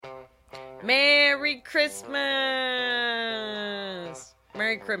Merry Christmas.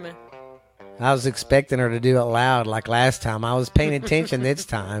 Merry Christmas. I was expecting her to do it loud like last time. I was paying attention this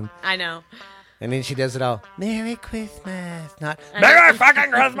time. I know. And then she does it all, Merry Christmas. Not, Merry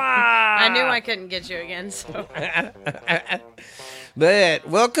fucking Christmas. I knew I couldn't get you again, so. But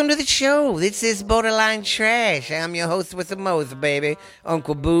welcome to the show. This is Borderline Trash. I'm your host with the most, baby,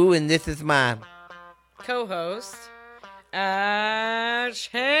 Uncle Boo, and this is my co-host, Ash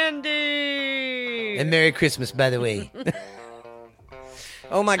Handy. And Merry Christmas, by the way.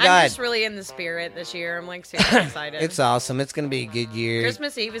 Oh my God. I'm just really in the spirit this year. I'm like super excited. It's awesome. It's going to be a good year.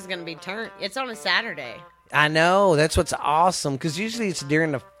 Christmas Eve is going to be It's on a Saturday. I know. That's what's awesome, because usually it's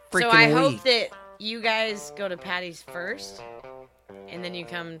during the freaking week. So I hope that you guys go to Patty's first, and then you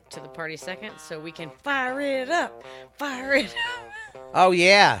come to the party second, so we can fire it up. Fire it up. Oh,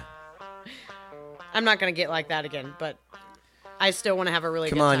 yeah. I'm not going to get like that again, but I still want to have a really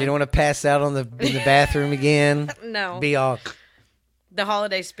good time. Come on, you don't want to pass out in the bathroom again? No. Be all... The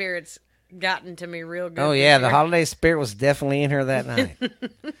holiday spirit's gotten to me real good. Oh, yeah, the holiday spirit was definitely in her that night.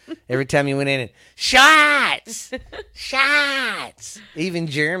 Every time you went in, shots! Shots! Even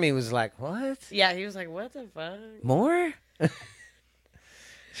Jeremy was like, what? Yeah, he was like, what the fuck? More?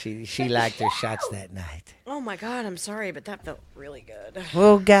 She liked her shots that night. Oh, my God, I'm sorry, but that felt really good.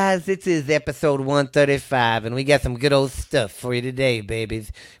 Well, guys, this is episode 135, and we got some good old stuff for you today,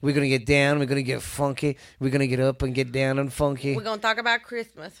 babies. We're going to get down, we're going to get funky, we're going to get up and get down and funky. We're going to talk about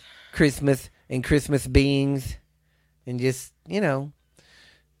Christmas. Christmas and Christmas beings, and just, you know.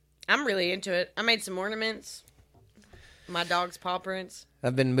 I'm really into it. I made some ornaments. My dog's paw prints.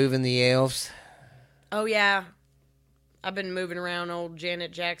 I've been moving the elves. Oh, yeah. I've been moving around old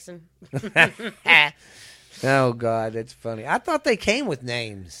Janet Jackson. Oh, God, that's funny. I thought they came with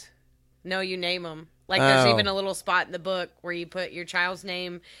names. No, you name them. Like, there's even a little spot in the book where you put your child's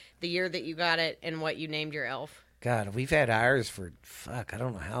name, the year that you got it, and what you named your elf. God, we've had ours for, I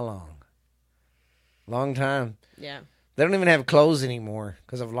don't know how long. Long time. Yeah. They don't even have clothes anymore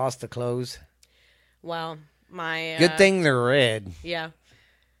because I've lost the clothes. Well, my... Good thing they're red. Yeah.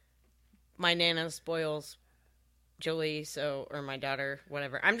 My Nana spoils Jolie, or my daughter,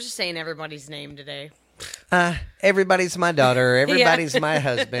 whatever. I'm just saying everybody's name today. Everybody's my daughter. Everybody's my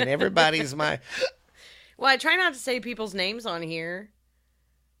husband. Everybody's my... Well, I try not to say people's names on here.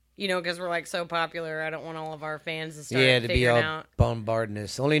 You know, because we're like so popular. I don't want all of our fans to start to be all out. bombarding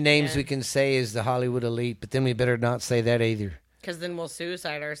us. Only names we can say is the Hollywood elite, but then we better not say that either. Because then we'll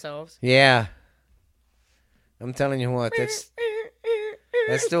suicide ourselves. Yeah. I'm telling you what, that's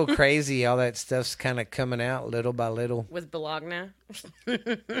still crazy. All that stuff's kind of coming out little by little. With Bologna.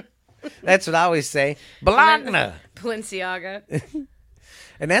 That's what I always say. Bologna. Balenciaga.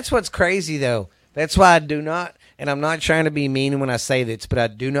 And that's what's crazy, though. That's why I do not, and I'm not trying to be mean when I say this, but I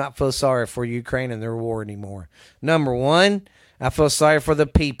do not feel sorry for Ukraine and their war anymore. Number one, I feel sorry for the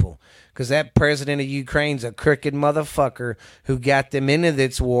people, because that president of Ukraine's a crooked motherfucker who got them into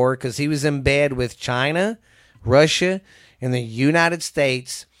this war because he was in bed with China, Russia, and the United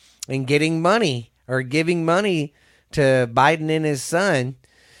States and giving money to Biden and his son,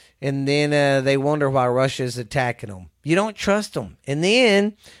 and then they wonder why Russia's attacking them. You don't trust them. And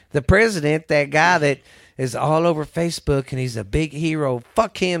then the president, that guy that is all over Facebook and he's a big hero,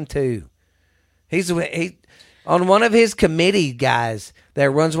 fuck him too. He's on one of his committee guys that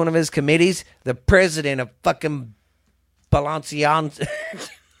runs one of his committees, the president of fucking Balenciaga.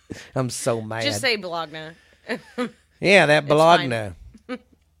 I'm so mad. Just say Bologna. Yeah, that Bologna.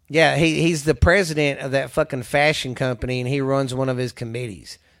 Yeah, he's the president of that fucking fashion company, and he runs one of his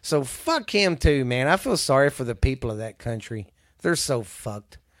committees. So fuck him too, man. I feel sorry for the people of that country. They're so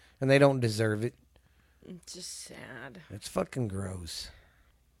fucked, and they don't deserve it. It's just sad. It's fucking gross.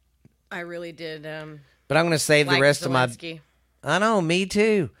 I really did. But I'm going to save the rest Zelensky. of my... I know, me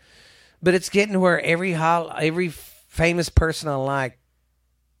too. But it's getting to where every famous person I like,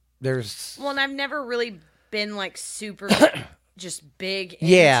 there's... Well, and I've never really been like super just big into,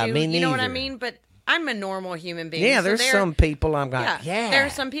 yeah, me neither. You know what I mean? But I'm a normal human being. Yeah, there's some people I'm like, yeah. There are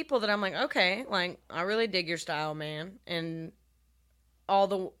some people that I'm like, okay, like, I really dig your style, man. And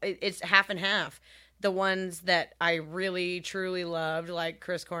it's half and half. The ones that I really, truly loved, like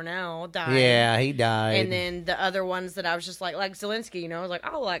Chris Cornell, died. Yeah, he died. And then the other ones that I was just like Zelensky, you know, I was like,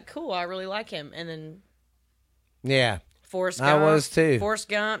 oh, like, cool, I really like him. And then... Yeah. Forrest Gump. I was too. Forrest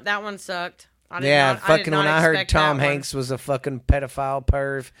Gump, that one sucked. When I heard Tom Hanks was a fucking pedophile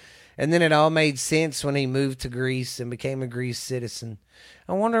perv, and then it all made sense when he moved to Greece and became a Greece citizen.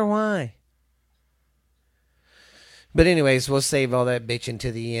 I wonder why. But anyways, we'll save all that bitching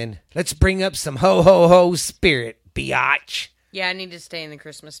to the end. Let's bring up some ho-ho-ho spirit, biatch. Yeah, I need to stay in the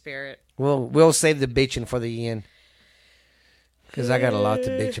Christmas spirit. We'll save the bitching for the end. Because I got a lot to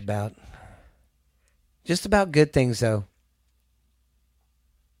bitch about. Just about good things, though.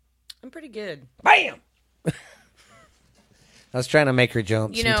 I'm pretty good. Bam! I was trying to make her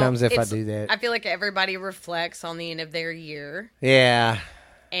jump. You know, Sometimes if I do that. I feel like everybody reflects on the end of their year. Yeah.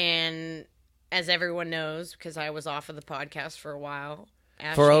 And as everyone knows, because I was off of the podcast for a while.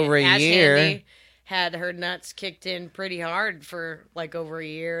 For over a year. Handy had her nuts kicked in pretty hard for like over a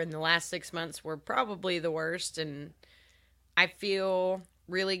year. And the last 6 months were probably the worst. And I feel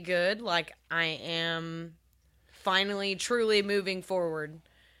really good. Like I am finally, truly moving forward.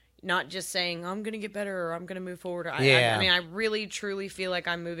 Not just saying, I'm going to get better or I'm going to move forward. I mean, I really, truly feel like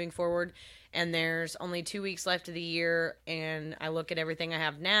I'm moving forward. And there's only 2 weeks left of the year. And I look at everything I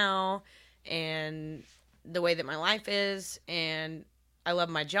have now and the way that my life is. And I love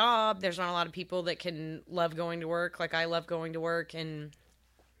my job. There's not a lot of people that can love going to work like I love going to work. And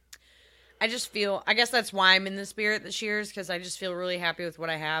I just feel, I guess that's why I'm in the spirit this year, is because I just feel really happy with what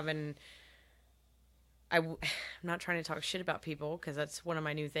I have. And I'm not trying to talk shit about people, because that's one of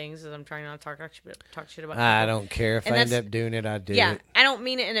my new things, is I'm trying not to talk shit about people. I don't care. If I end up doing it, I do it. Yeah, I don't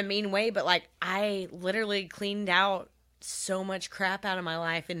mean it in a mean way, but like I literally cleaned out so much crap out of my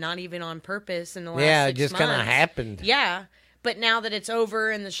life, and not even on purpose in the last 6 months. Yeah, it just kind of happened. Yeah, but now that it's over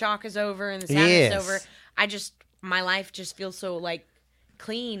and the shock is over and the sadness is over, my life just feels so like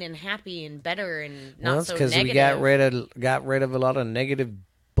clean and happy and better and not so negative. Because we got rid of a lot of negative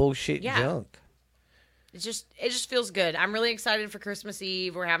bullshit junk. It just feels good. I'm really excited for Christmas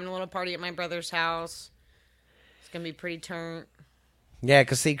Eve. We're having a little party at my brother's house. It's going to be pretty turnt. Yeah,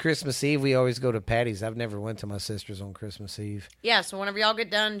 because see, Christmas Eve, we always go to Patty's. I've never went to my sister's on Christmas Eve. Yeah, so whenever y'all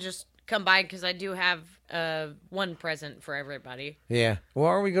get done, just come by, because I do have one present for everybody. Yeah. Well,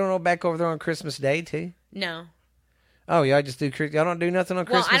 are we going to go back over there on Christmas Day, too? No. Oh, y'all just do y'all don't do nothing on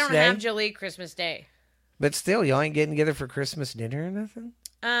Christmas Day? Well, I don't have Jolie Christmas Day. But still, y'all ain't getting together for Christmas dinner or nothing?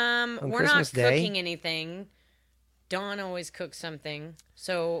 We're Christmas not Day? cooking anything. Dawn always cooks something.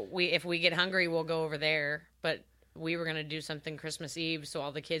 So if we get hungry, we'll go over there. But we were going to do something Christmas Eve so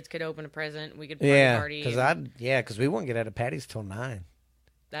all the kids could open a present. We could party. Because we won't get out of Patty's till 9.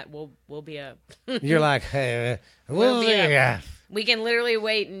 That will be a... You're like, hey, we can literally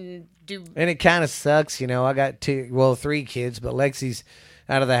wait and do... And it kind of sucks, you know. I got 3 kids, but Lexi's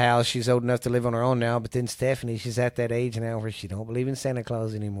out of the house. She's old enough to live on her own now. But then Stephanie, she's at that age now where she don't believe in Santa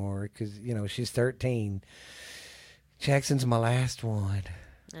Claus anymore, because, you know, she's 13. Jackson's my last one.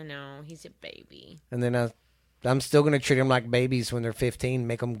 I know. He's a baby. And then I'm still going to treat them like babies when they're 15,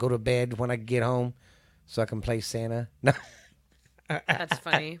 make them go to bed when I get home so I can play Santa. No. That's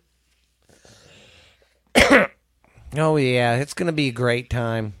funny. Oh, yeah. It's going to be a great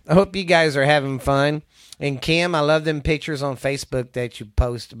time. I hope you guys are having fun. And Kim, I love them pictures on Facebook that you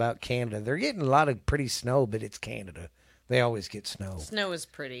post about Canada. They're getting a lot of pretty snow, but it's Canada. They always get snow. Snow is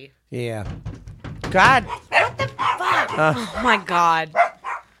pretty. Yeah. God. What the fuck? Oh, my God.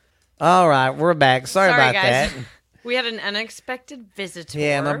 All right. We're back. Sorry about guys. that. We had an unexpected visitor.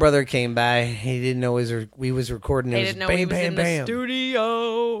 Yeah, my brother came by. He didn't know we was recording. He didn't know he was in the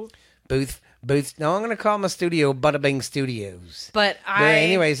studio. Booth. No, I'm going to call my studio Bada Bing Studios. But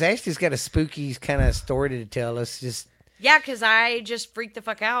anyways, Ashley's got a spooky kind of story to tell us. Yeah, because I just freaked the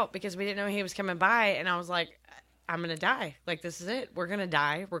fuck out because we didn't know he was coming by. And I was like, I'm going to die. Like, this is it. We're going to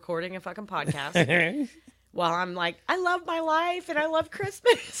die recording a fucking podcast. While I'm like, I love my life and I love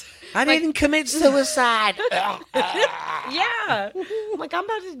Christmas. I didn't commit suicide. Yeah. I'm like, I'm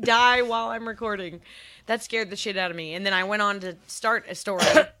about to die while I'm recording. That scared the shit out of me. And then I went on to start a story.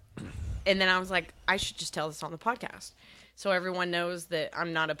 And then I was like, I should just tell this on the podcast. So everyone knows that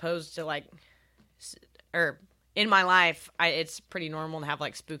I'm not opposed to like, or in my life, it's pretty normal to have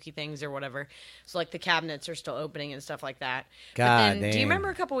like spooky things or whatever. So like the cabinets are still opening and stuff like that. God damn. Do you remember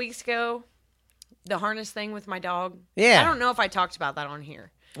a couple weeks ago, the harness thing with my dog? Yeah. I don't know if I talked about that on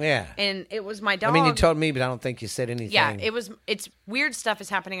here. Yeah. And it was my dog. I mean, you told me, but I don't think you said anything. Yeah, it's weird stuff is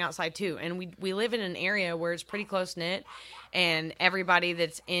happening outside too. And we live in an area where it's pretty close knit, and everybody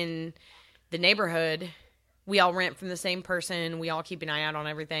that's in the neighborhood, we all rent from the same person. We all keep an eye out on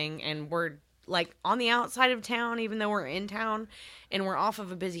everything, and we're like on the outside of town, even though we're in town, and we're off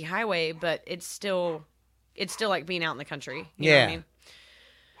of a busy highway, but it's still like being out in the country. You know what I mean?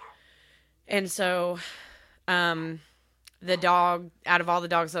 And so, the dog, out of all the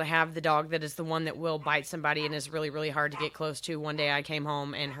dogs that I have, the dog that is the one that will bite somebody and is really, really hard to get close to. One day I came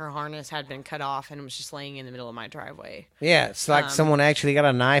home and her harness had been cut off and was just laying in the middle of my driveway. Yeah, it's like someone actually got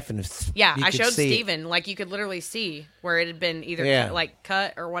a knife and I showed Steven. Like, you could literally see where it had been either like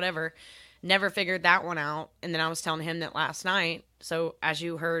cut or whatever. Never figured that one out. And then I was telling him that last night. So as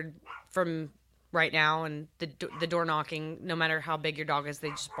you heard from right now and the door knocking, no matter how big your dog is, they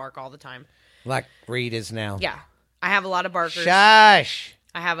just bark all the time. Like Reed is now. Yeah. I have a lot of barkers. Shush.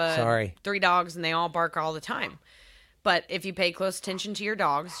 I have Sorry. 3 dogs and they all bark all the time. But if you pay close attention to your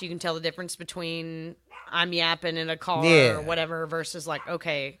dogs, you can tell the difference between I'm yapping in a car or whatever versus like,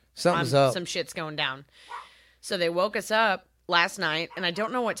 okay, something's up. Some shit's going down. So they woke us up last night, and I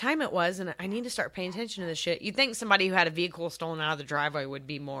don't know what time it was, and I need to start paying attention to this shit. You'd think somebody who had a vehicle stolen out of the driveway would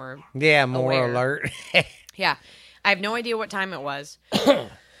be more more aware. alert. Yeah. I have no idea what time it was.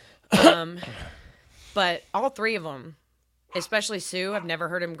 But all 3 of them, especially Sue, I've never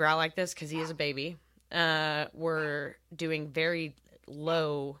heard him growl like this because he is a baby, were doing very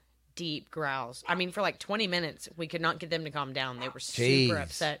low, deep growls. I mean, for like 20 minutes, we could not get them to calm down. They were super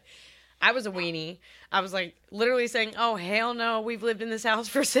upset. I was a weenie. I was like literally saying, oh, hell no. We've lived in this house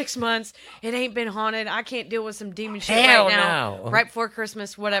for 6 months. It ain't been haunted. I can't deal with some demon shit right now. No. Right before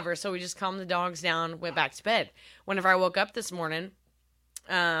Christmas, whatever. So we just calmed the dogs down, went back to bed. Whenever I woke up this morning,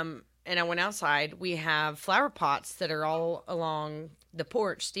 and I went outside, we have flower pots that are all along the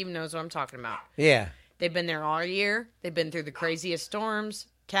porch. Steven knows what I'm talking about. Yeah. They've been there all year. They've been through the craziest storms.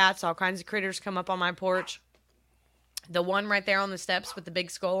 Cats, all kinds of critters come up on my porch. The one right there on the steps with the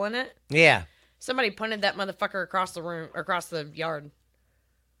big skull in it. Yeah. Somebody punted that motherfucker across the room, across the yard.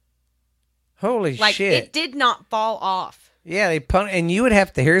 Holy shit. It did not fall off. Yeah, they punt, and you would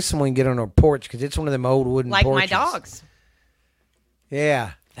have to hear someone get on a porch because it's one of them old wooden porches. Like my dogs.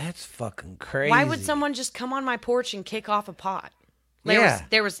 Yeah. That's fucking crazy. Why would someone just come on my porch and kick off a pot?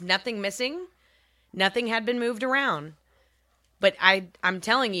 There was nothing missing. Nothing had been moved around. But I'm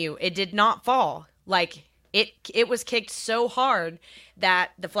telling you, it did not fall. Like, it was kicked so hard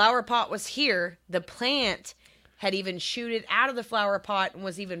that the flower pot was here. The plant had even shooted out of the flower pot and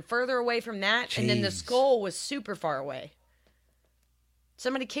was even further away from that. Jeez. And then the skull was super far away.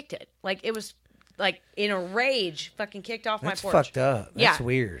 Somebody kicked it. Like, it was, like, in a rage, fucking kicked off my porch. That's fucked up. That's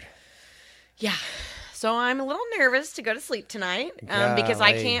weird. Yeah. So I'm a little nervous to go to sleep tonight because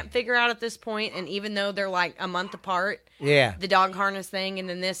I can't figure out at this point, and even though they're like a month apart, the dog harness thing, and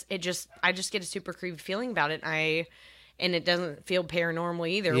then this, I just get a super creepy feeling about it. And it doesn't feel paranormal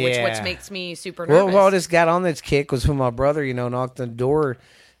either, which makes me super nervous. Well, what just got on this kick was when my brother, knocked on the door,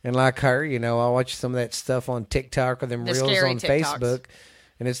 and like her, I watch some of that stuff on TikTok or them reels on Facebook,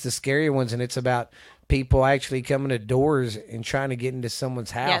 and it's the scary ones, and it's about people actually coming to doors and trying to get into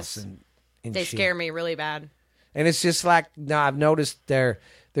someone's house. Yes. And they shit. scare me really bad. And it's just like, I've noticed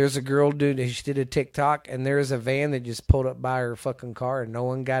there's a girl she did a TikTok, and there's a van that just pulled up by her fucking car, and no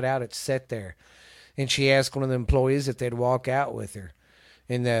one got out. It's set there. And she asked one of the employees if they'd walk out with her.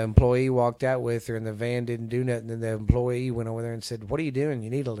 And the employee walked out with her, and the van didn't do nothing. And the employee went over there and said, "What are you doing? You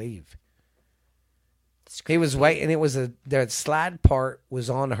need to leave." He was waiting, and it was the slide part was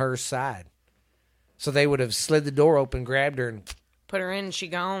on her side. So they would have slid the door open, grabbed her, and put her in, and she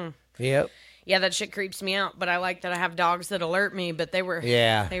gone. Yep. Yeah, that shit creeps me out, but I like that I have dogs that alert me, but they were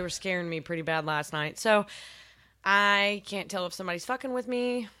scaring me pretty bad last night. So I can't tell if somebody's fucking with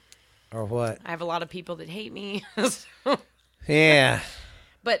me. Or what? I have a lot of people that hate me. Yeah.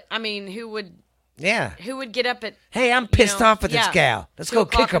 But, I mean, who would get up at... Hey, I'm pissed off at this gal. Let's go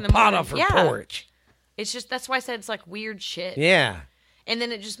kick a pot off her porch. It's just, that's why I said it's like weird shit. Yeah. And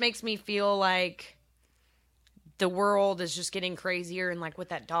then it just makes me feel like the world is just getting crazier, and like with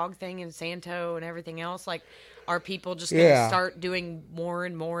that dog thing in Santo and everything else, like, are people just going to start doing more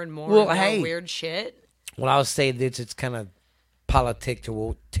and more and more, weird shit? Well, I'll say this, it's kind of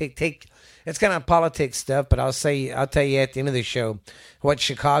it's kind of politics stuff, but I'll tell you at the end of the show what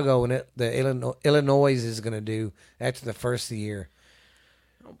Chicago and the Illinois is going to do after the first of the year.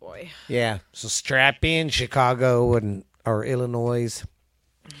 Oh boy. Yeah. So strap in, Chicago or Illinois.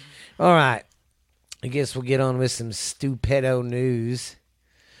 All right. I guess we'll get on with some stupido news.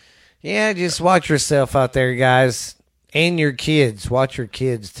 Yeah, just watch yourself out there, guys. And your kids. Watch your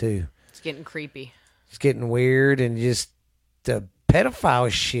kids, too. It's getting creepy. It's getting weird, and just the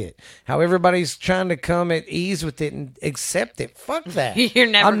pedophile shit. How everybody's trying to come at ease with it and accept it. Fuck that.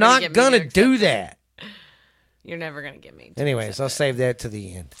 I'm not going to do that. You're never going to get me. Anyways, I'll save that to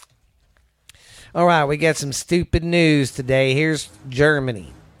the end. All right, we got some stupid news today. Here's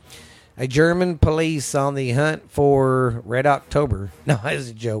Germany. A German police on the hunt for Red October. No, that was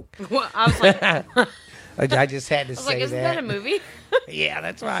a joke. Well, I was like... I just had to say that. Isn't that a movie? Yeah,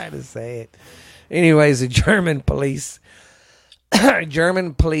 that's why I had to say it. Anyways, the German police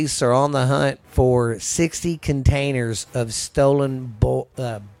are on the hunt for 60 containers of stolen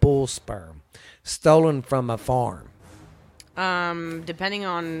bull sperm, stolen from a farm. Depending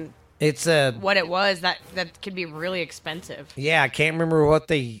on It's a what it was, that could be really expensive. yeah. I can't remember what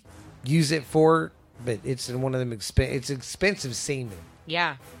they use it for, but it's in one of them. It's expensive semen.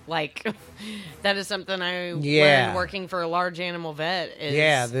 Yeah, like that is something I Yeah. learned working for a large animal vet. Is,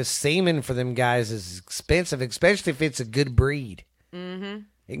 Yeah, the semen for them guys is expensive, especially if it's a good breed. Mm-hmm.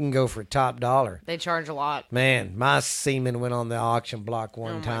 It can go for top dollar. they charge a lot. Man, my semen went on the auction block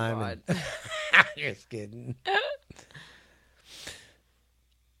one Oh my time. God. And just kidding.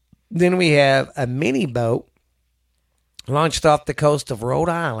 Then we have a mini boat launched off the coast of Rhode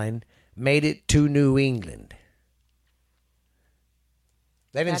Island, made it to New England.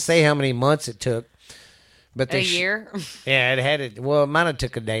 They didn't say how many months it took, but A year yeah, it had it. Well, it might have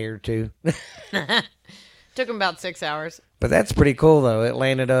took a day or two, took them about 6 hours. but that's pretty cool though. It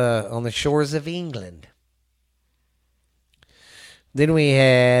landed on the shores of England. Then we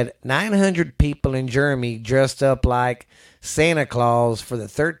had 900 people in Germany dressed up like Santa Claus for the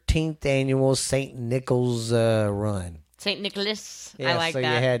 13th annual St. Nicholas run. St. Nicholas. Yeah, I like so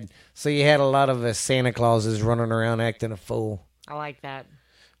that. You had a lot of Santa Clauses running around acting a fool. I like that.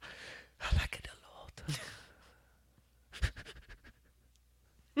 I like it a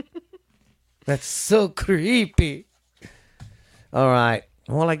lot. That's so creepy. All right.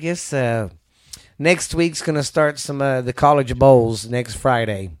 Well, I guess next week's going to start some the college bowls next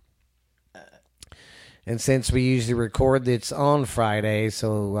Friday. And since we usually record it's on Friday,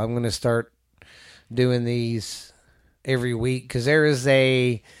 so I'm going to start doing these every week because there is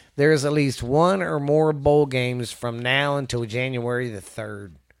at least one or more bowl games from now until January the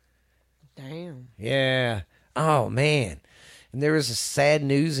 3rd. Damn. Yeah. Oh, man. And there was a sad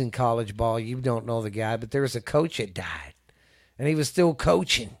news in college ball. You don't know the guy, but there was a coach that died. And he was still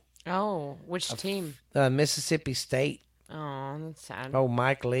coaching. Oh, which team? Mississippi State. Oh, that's sad. Oh,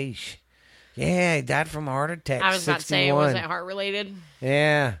 Mike Leach. Yeah, he died from a heart attack. I was about to say, 61. was it heart related?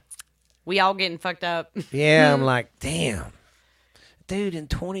 Yeah. We all getting fucked up. Yeah, I'm like, damn. Dude, in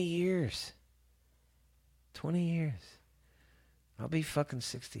 20 years. 20 years. I'll be fucking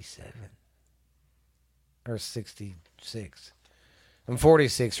 67. Or 66. I'm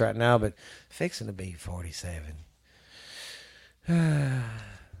 46 right now, but fixing to be 47.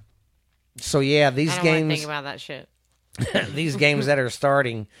 So yeah, these I don't want to games, think about that shit. these games that are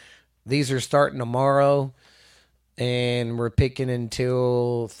starting, these are starting tomorrow, and we're picking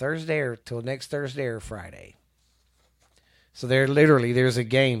until Thursday or till next Thursday or Friday. So there's a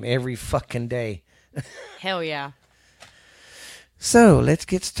game every fucking day. Hell yeah. So let's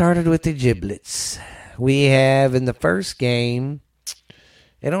get started with the giblets. We have in the first game,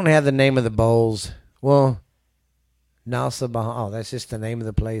 they don't have the name of the bowls. Well, Nasa Bahama. Oh, that's just the name of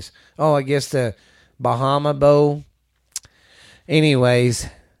the place. Oh, I guess the Bahama Bowl. Anyways,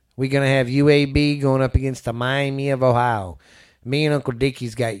 we're going to have UAB going up against the Miami of Ohio. Me and Uncle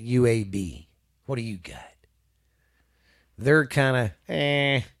Dickie's got UAB. What do you got? They're kind of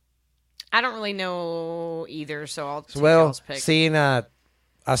I don't really know either, so I'll take Well, y'all's pick. seeing I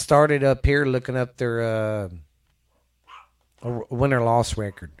started up here looking up their winner-loss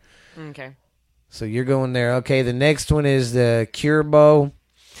record. Okay. So you're going there. Okay, the next one is the Cure Bowl,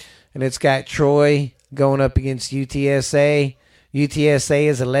 and it's got Troy going up against UTSA. UTSA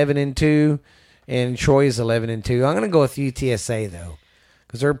is 11-2, and Troy is 11-2. I'm going to go with UTSA though,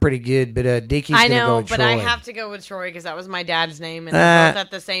 because they're pretty good. But Dickie's I going to go know, with but Troy. I have to go with Troy because that was my dad's name, and they're both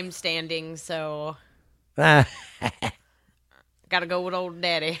at the same standing, so got to go with old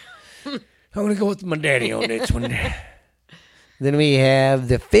daddy. I'm going to go with my daddy on this one. Then we have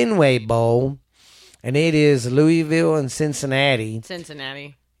the Fenway Bowl, and it is Louisville and Cincinnati.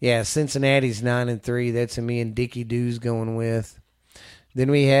 Cincinnati. Yeah, Cincinnati's 9-3. That's who me and Dickie Doo's going with. Then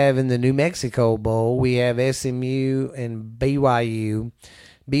we have in the New Mexico Bowl, we have SMU and BYU.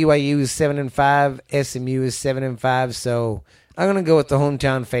 BYU is 7-5. SMU is 7-5. So I'm going to go with the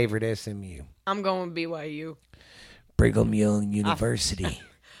hometown favorite, SMU. I'm going with BYU. Brigham Young University.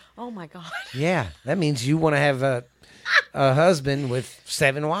 Oh my god. Yeah, that means you want to have a husband with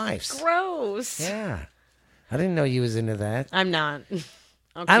 7 wives. Gross. Yeah. I didn't know you was into that. I'm not.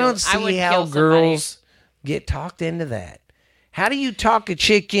 I don't see how girls get talked into that. How do you talk a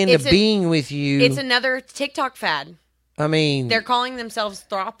chick into being with you? It's another TikTok fad. I mean, They're calling themselves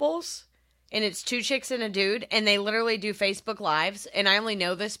throuples, and it's 2 chicks and a dude, and they literally do Facebook Lives. And I only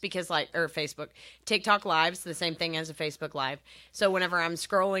know this because, TikTok Lives, the same thing as a Facebook Live. So whenever I'm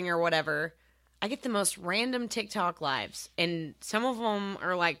scrolling or whatever, I get the most random TikTok Lives. And some of them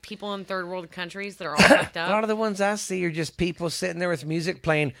are like people in third world countries that are all fucked a lot up. of the ones I see are just people sitting there with music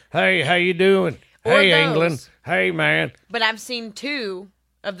playing. Hey, how you doing? Or Hey, those. England. Hey, man. But I've seen 2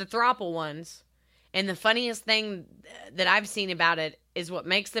 of the throuple ones. And the funniest thing that I've seen about it is what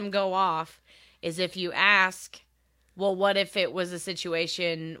makes them go off is if you ask, well, what if it was a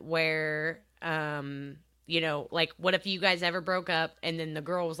situation where, like, what if you guys ever broke up and then the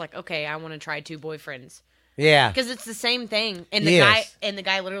girl was like, okay, I want to try 2 boyfriends. Yeah. Because it's the same thing. And the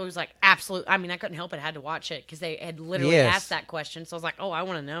guy literally was like, absolute. I mean, I couldn't help it. I had to watch it because they had literally asked that question. So I was like, oh, I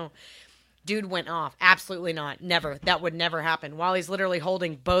want to know. Dude went off. Absolutely not. Never. That would never happen. While he's literally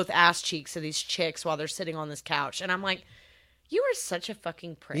holding both ass cheeks of these chicks while they're sitting on this couch. And I'm like, you are such a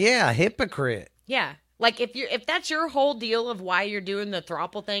fucking prick. Yeah, hypocrite. Yeah. Like, if that's your whole deal of why you're doing the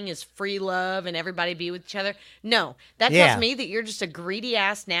throuple thing is free love and everybody be with each other, no. That tells me that you're just a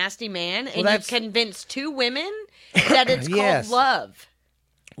greedy-ass, nasty man, and you've convinced 2 women that it's called love.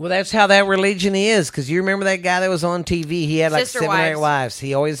 Well, that's how that religion is, because you remember that guy that was on TV? He had like 7 or 8 wives.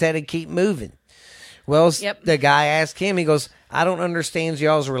 He always had to keep moving. Well, the guy asked him, he goes, I don't understand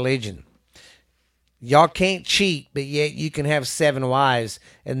y'all's religion. Y'all can't cheat, but yet you can have 7 wives,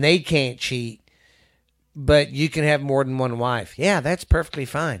 and they can't cheat. But you can have more than 1 wife. Yeah, that's perfectly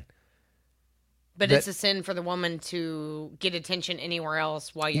fine. But it's a sin for the woman to get attention anywhere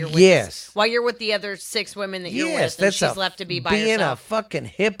else while you're with while you're with the other 6 women that you're with, and she's left to be by herself. Being a fucking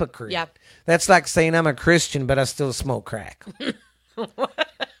hypocrite. Yeah. That's like saying I'm a Christian, but I still smoke crack. Well,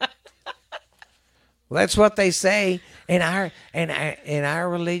 that's what they say in our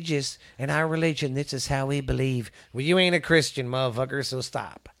religion. This is how we believe. Well, you ain't a Christian, motherfucker, so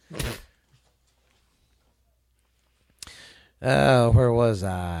stop. Where was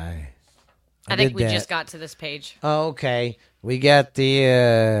I? I think we just got to this page. Oh, okay. We got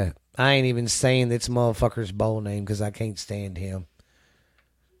the, I ain't even saying this motherfucker's bowl name because I can't stand him.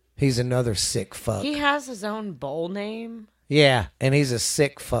 He's another sick fuck. He has his own bowl name? Yeah, and he's a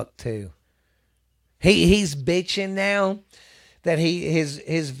sick fuck too. He's bitching now that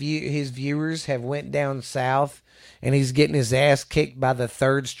his viewers have went down south. And he's getting his ass kicked by the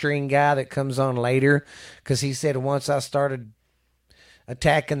 3rd string guy that comes on later. Because he said once I started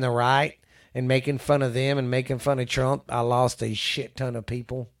attacking the right and making fun of them and making fun of Trump, I lost a shit ton of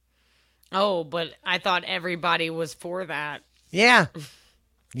people. Oh, but I thought everybody was for that. Yeah.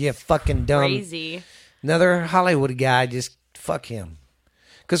 You fucking dumb. Crazy. Another Hollywood guy, just fuck him.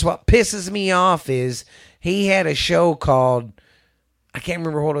 Because what pisses me off is he had a show called, I can't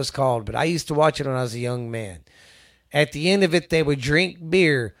remember what it was called, but I used to watch it when I was a young man. At the end of it, they would drink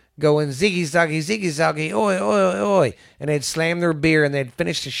beer, going ziggy-zaggy, oi, oi, oi. And they'd slam their beer, and they'd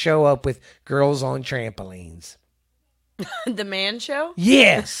finish the show up with girls on trampolines. The Man Show?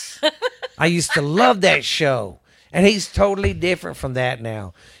 Yes. I used to love that show. And he's totally different from that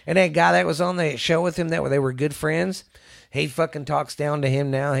now. And that guy that was on that show with him, that they were good friends, he fucking talks down to him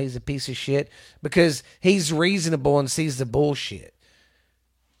now. He's a piece of shit because he's reasonable and sees the bullshit.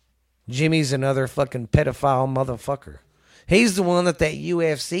 Jimmy's another fucking pedophile motherfucker. He's the one that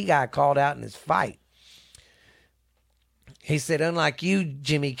UFC guy called out in his fight. He said, unlike you,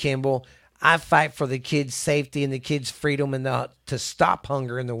 Jimmy Kimball, I fight for the kids' safety and the kids' freedom and to stop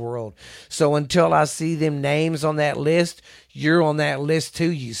hunger in the world. So until I see them names on that list, you're on that list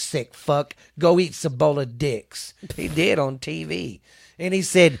too, you sick fuck. Go eat some bowl of dicks. He did on TV. And he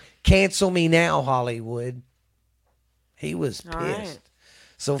said, cancel me now, Hollywood. He was pissed. Right.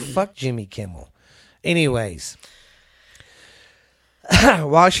 So fuck Jimmy Kimmel. Anyways,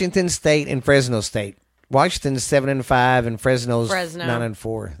 Washington State and Fresno State. Washington's 7-5 and Fresno's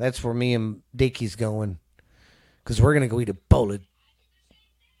 9-4. That's where me and Dickie's going, because we're gonna go eat a bowl of.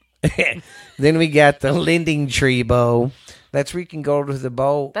 Then we got the Lending Tree Bowl. That's where you can go to the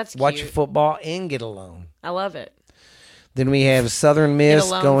bowl, watch football, and get a loan. I love it. Then we have Southern Miss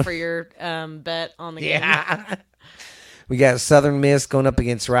get a loan for your bet on the game. Yeah. We got Southern Miss going up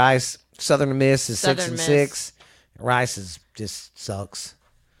against Rice. Southern Miss is 6-6. Rice just sucks.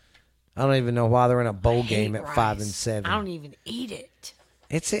 I don't even know why they're in a bowl game at Rice. 5-7. I don't even eat it.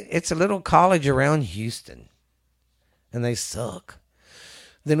 It's a little college around Houston, and they suck.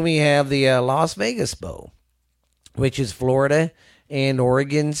 Then we have the Las Vegas Bowl, which is Florida and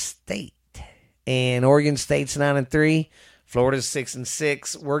Oregon State. And Oregon State's 9-3. Florida's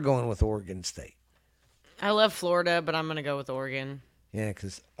 6-6. We're going with Oregon State. I love Florida, but I'm going to go with Oregon. Yeah,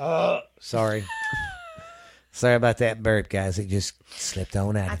 because... sorry. Sorry about that burp, guys. It just slipped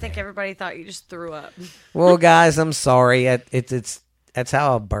on out. I think everybody thought you just threw up. Well, guys, I'm sorry. That's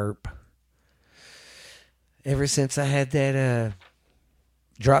how I burp. Ever since I had that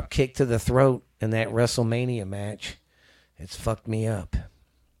drop kick to the throat in that WrestleMania match, it's fucked me up.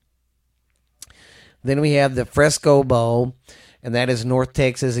 Then we have the Fresco Bowl, and that is North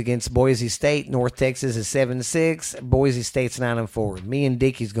Texas against Boise State. North Texas is 7-6. Boise State's 9-4. Me and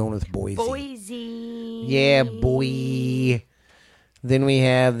Dickie's going with Boise. Boise. Yeah, boy. Then we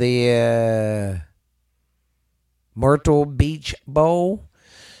have the Myrtle Beach Bowl.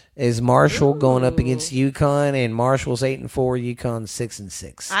 Is Marshall going up against UConn, and Marshall's 8-4, UConn's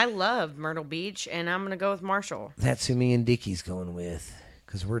 6-6. I love Myrtle Beach, and I'm going to go with Marshall. That's who me and Dickie's going with,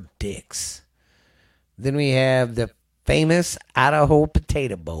 because we're dicks. Then we have the famous Idaho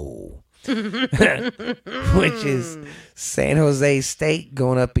Potato Bowl, which is San Jose State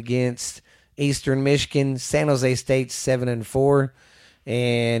going up against Eastern Michigan. San Jose State's 7-4,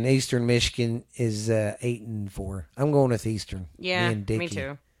 and Eastern Michigan is 8-4. I'm going with Eastern. Yeah, me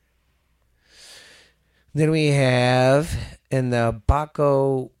too. Then we have in the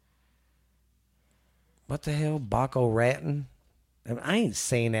Baco, what the hell, Baco Raton? I ain't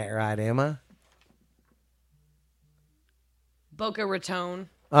saying that right, am I? Boca Raton.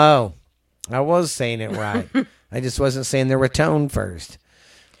 Oh, I was saying it right. I just wasn't saying the Raton first.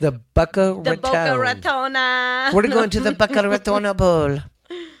 The Boca Raton. The Boca Ratona. We're going to the Boca Ratona Bowl.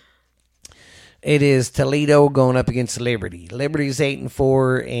 It is Toledo going up against Liberty. Liberty's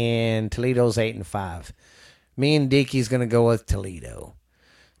 8-4 and Toledo's 8-5. Me and Dickie's going to go with Toledo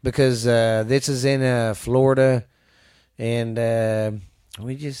because this is in Florida, and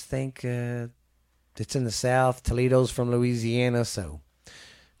we just think it's in the South. Toledo's from Louisiana, so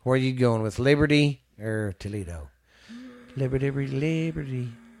where are you going with, Liberty or Toledo? Liberty.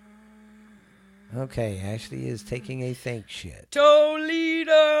 Okay, Ashley is taking a think shit.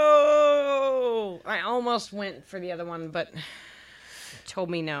 Toledo! I almost went for the other one, but told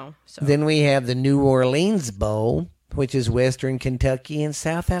me no. So. Then we have the New Orleans Bowl, which is Western Kentucky and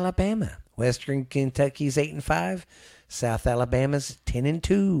South Alabama. Western Kentucky's 8-5. South Alabama's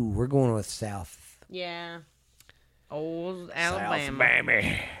 10-2. We're going with South. Yeah. Old Alabama.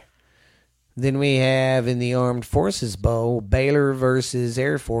 South, then we have in the Armed Forces Bowl, Baylor versus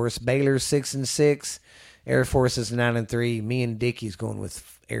Air Force. Baylor's 6-6. Air Force is 9-3. Me and Dickie's going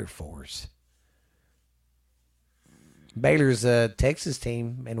with Air Force. Baylor's a Texas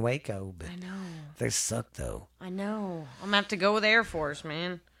team in Waco, but I know. They suck, though. I know. I'm going to have to go with Air Force,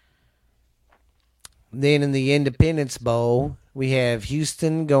 man. Then in the Independence Bowl, we have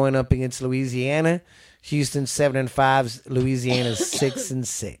Houston going up against Louisiana. Houston's 7-5. Louisiana's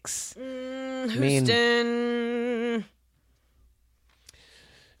 6-6. Houston.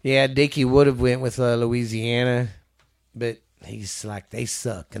 Yeah, Dickie would have went with Louisiana, but he's like, they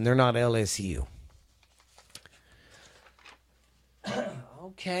suck, and they're not LSU.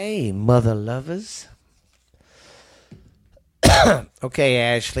 Okay, mother lovers. Okay,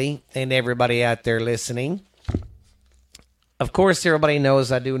 Ashley, and everybody out there listening. Of course, everybody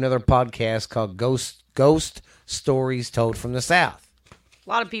knows I do another podcast called Ghost Stories Told from the South. A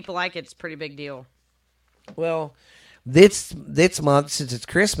lot of people like it. It's a pretty big deal. Well, this month, since it's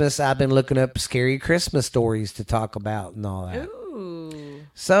Christmas, I've been looking up scary Christmas stories to talk about and all that. Ooh.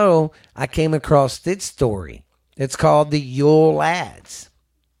 So I came across this story. It's called the Yule Lads.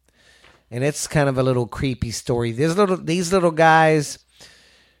 And it's kind of a little creepy story. These little guys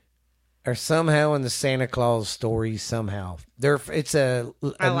are somehow in the Santa Claus story somehow. It's a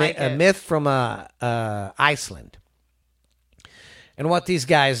myth from Iceland. And what these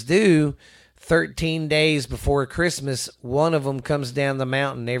guys do, 13 days before Christmas, one of them comes down the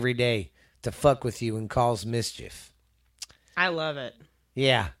mountain every day to fuck with you and cause mischief. I love it.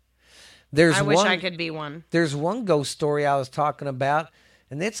 Yeah. I wish I could be one. There's one ghost story I was talking about,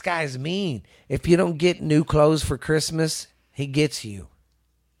 and this guy's mean. If you don't get new clothes for Christmas, he gets you.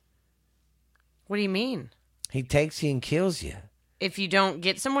 What do you mean? He takes you and kills you. If you don't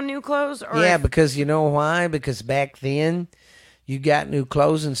get someone new clothes? Or yeah, because you know why? Because back then, you got new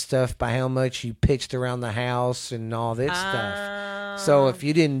clothes and stuff by how much you pitched around the house and all that stuff. So if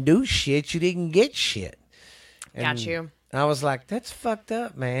you didn't do shit, you didn't get shit. And got you. I was like, that's fucked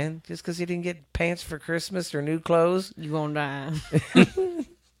up, man. Just because you didn't get pants for Christmas or new clothes. You gonna die.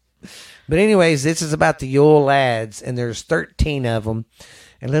 But anyways, this is about the Yule Lads, and there's 13 of them.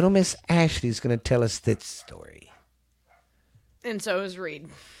 And little Miss Ashley's going to tell us this story. And so is Reed.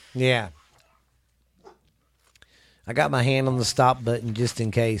 Yeah. I got my hand on the stop button just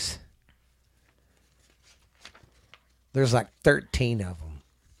in case. There's like 13 of them.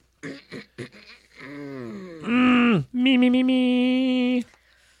 Me.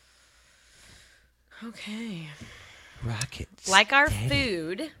 Okay. Rockets. Like our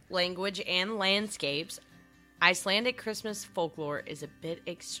food, language, and landscapes, Icelandic Christmas folklore is a bit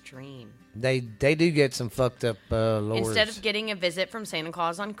extreme. They do get some fucked up lords. Instead of getting a visit from Santa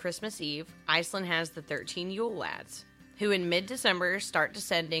Claus on Christmas Eve, Iceland has the 13 Yule Lads, who in mid-December start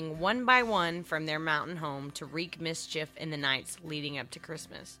descending one by one from their mountain home to wreak mischief in the nights leading up to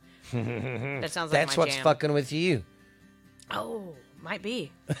Christmas. That sounds like That's what's jam. fucking with you. Oh, Might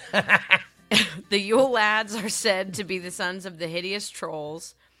be. The Yule lads are said to be the sons of the hideous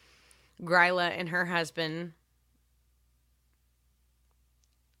trolls, Gryla and her husband.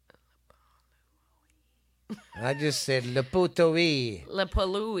 I just said Leputoi.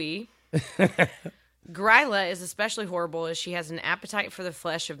 Lepalui. Gryla is especially horrible as she has an appetite for the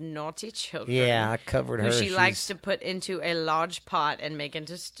flesh of naughty children. Yeah, I covered her. Who she likes to put into a large pot and make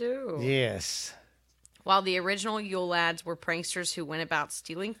into stew. Yes. While the original Yule lads were pranksters who went about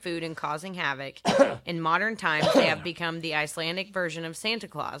stealing food and causing havoc, in modern times they have become the Icelandic version of Santa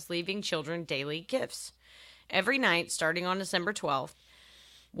Claus, leaving children daily gifts. Every night, starting on December 12th,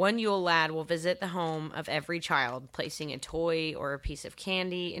 one Yule lad will visit the home of every child, placing a toy or a piece of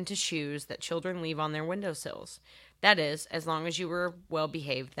candy into shoes that children leave on their windowsills. That is, as long as you were well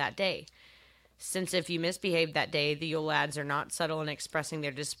behaved that day. Since if you misbehaved that day, the Yule lads are not subtle in expressing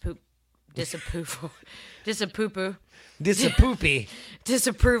their disapproval,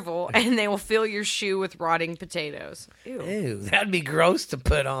 and they will fill your shoe with rotting potatoes. Ew, that'd be gross to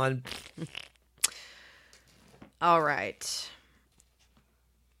put on. All right.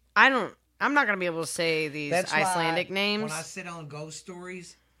 I'm not going to be able to say these Icelandic names. When I sit on ghost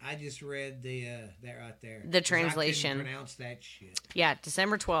stories, I just read that right there. The translation. I couldn't pronounce that shit. Yeah,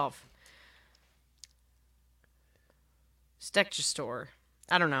 December 12th. Store.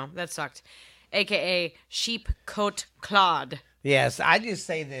 I don't know. That sucked. AKA Sheep Coat Clod. Yes, I just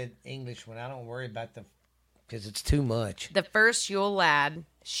say the English one. I don't worry about because it's too much. The first Yule lad,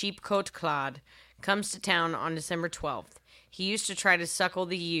 Sheep Coat Clod, comes to town on December 12th. He used to try to suckle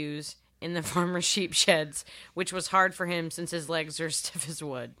the ewes in the farmer's sheep sheds, which was hard for him since his legs are stiff as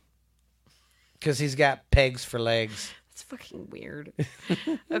wood. Because he's got pegs for legs. That's fucking weird.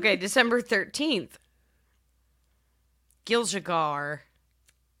 Okay, December 13th. Giljagar.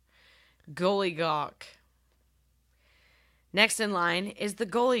 Gollygawk. Next in line is the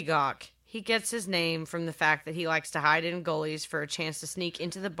Gollygawk. He gets his name from the fact that he likes to hide in gullies for a chance to sneak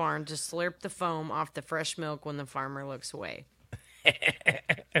into the barn to slurp the foam off the fresh milk when the farmer looks away.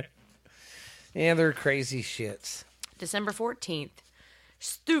 Yeah, they're crazy shits. December 14th.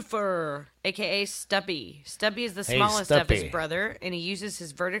 Stuffer, a.k.a. Stubby. Stubby is the smallest of his brother, and he uses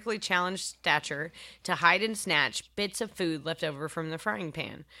his vertically challenged stature to hide and snatch bits of food left over from the frying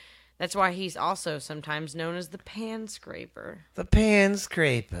pan. That's why he's also sometimes known as the pan scraper. The pan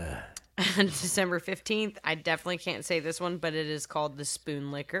scraper. December 15th, I definitely can't say this one, but it is called the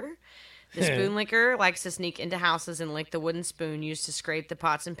spoon licker. The spoon licker likes to sneak into houses and lick the wooden spoon used to scrape the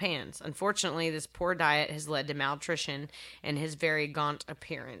pots and pans. Unfortunately, this poor diet has led to malnutrition and his very gaunt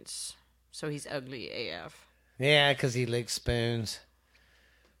appearance. So he's ugly AF. Yeah, because he licks spoons.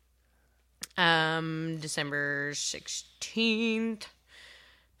 December 16th,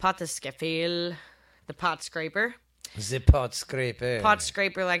 Pottaskefil, the pot scraper. The pot scraper. Pot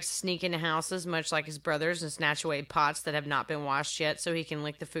scraper likes to sneak into houses, much like his brothers, and snatch away pots that have not been washed yet so he can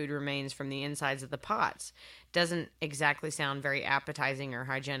lick the food remains from the insides of the pots. Doesn't exactly sound very appetizing or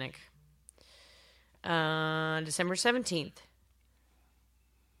hygienic. December 17th.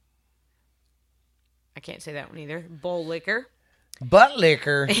 I can't say that one either. Bowl licker. Butt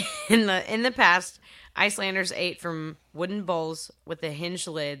licker. In the past, Icelanders ate from wooden bowls with a hinged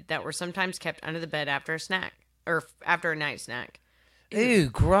lid that were sometimes kept under the bed after a snack. Or after a night snack.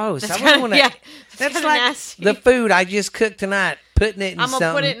 Ew, gross. That's like nasty. The food I just cooked tonight. Putting it in I'm something.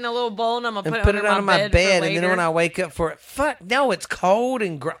 going to put it in a little bowl and I'm going to put it under my bed and then when I wake up for it, fuck, no, it's cold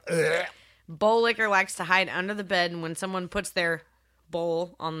and gross. Bowl licker likes to hide under the bed, and when someone puts their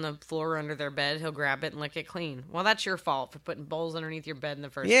bowl on the floor under their bed, he'll grab it and lick it clean. Well, that's your fault for putting bowls underneath your bed in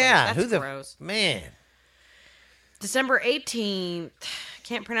the first place. Yeah, That's gross. Man. December 18th.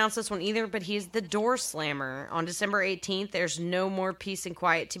 Can't pronounce this one either, but he's the door slammer. On December 18th, there's no more peace and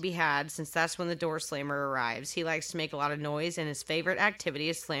quiet to be had since that's when the door slammer arrives. He likes to make a lot of noise, and his favorite activity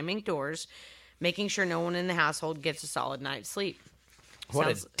is slamming doors, making sure no one in the household gets a solid night's sleep.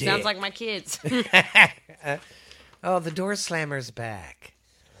 Sounds like my kids. Oh, the door slammer's back.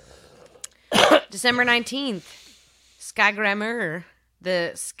 December 19th, Skygrammer,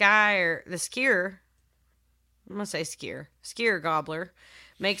 the skier. I'm going to say skier gobbler,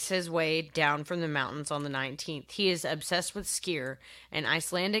 makes his way down from the mountains on the 19th. He is obsessed with skyr, an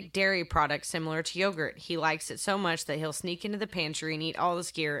Icelandic dairy product similar to yogurt. He likes it so much that he'll sneak into the pantry and eat all the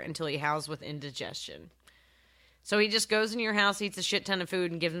skyr until he howls with indigestion. So he just goes in your house, eats a shit ton of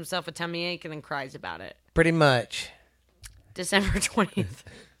food, and gives himself a tummy ache and then cries about it. Pretty much. December 20th.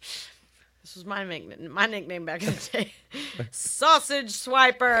 This was my nickname back in the day. Sausage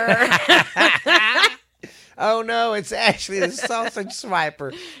Swiper. Oh no, it's actually the sausage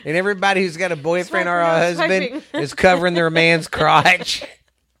swiper. And everybody who's got a boyfriend or a Swiping, husband swiping. is covering their man's crotch.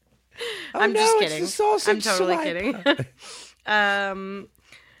 Oh, I'm no, just it's kidding. the sausage I'm totally swiper.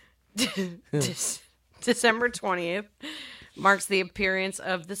 kidding. December 20th marks the appearance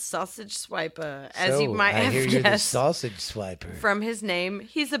of the sausage swiper. As you might I have hear you're the guessed sausage swiper. from his name,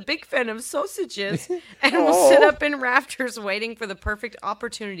 he's a big fan of sausages and will sit up in rafters waiting for the perfect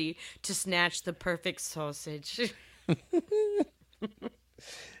opportunity to snatch the perfect sausage.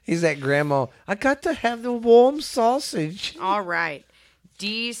 He's that grandma. I got to have the warm sausage. All right.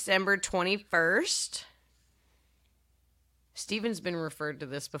 December 21st. Steven's been referred to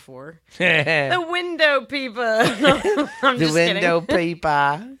this before. The The window peeper. I'm just window kidding.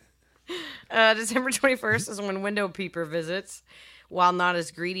 peeper. December 21st is when Window Peeper visits. While not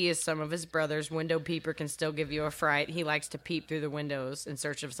as greedy as some of his brothers, Window Peeper can still give you a fright. He likes to peep through the windows in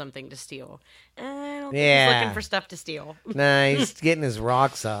search of something to steal. I don't think he's looking for stuff to steal. Nah, he's getting his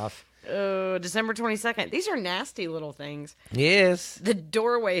rocks off. December 22nd. These are nasty little things. Yes. The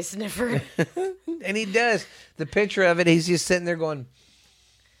doorway sniffer. And he does. The picture of it, he's just sitting there going,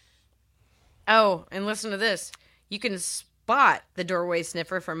 Oh, and listen to this. You can spot the doorway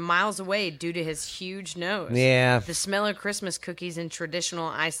sniffer from miles away due to his huge nose. yeah. The smell of Christmas cookies and traditional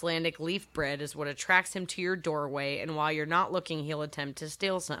Icelandic leaf bread is what attracts him to your doorway, and while you're not looking, he'll attempt to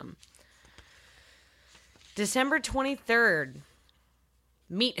steal some. December 23rd.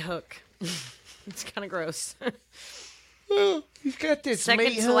 Meat hook. It's kind of gross. Oh, he's got this Second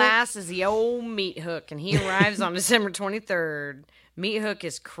meat to hook. last is the old meat hook, and he arrives on December 23rd. Meat hook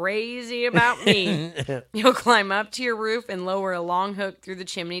is crazy about meat. He'll climb up to your roof and lower a long hook through the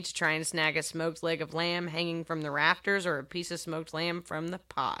chimney to try and snag a smoked leg of lamb hanging from the rafters or a piece of smoked lamb from the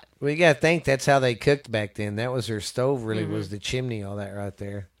pot. Well, you got to think that's how they cooked back then. That was their stove, really, was the chimney, all that right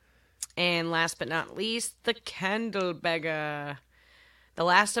there. And last but not least, the candle beggar. The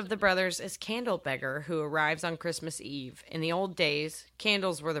last of the brothers is Candlebeggar, who arrives on Christmas Eve. In the old days,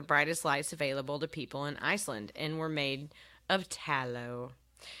 candles were the brightest lights available to people in Iceland and were made of tallow.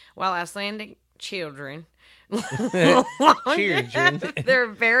 While Icelandic children longed to have their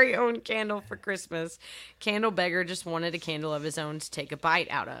very own candle for Christmas, Candlebeggar just wanted a candle of his own to take a bite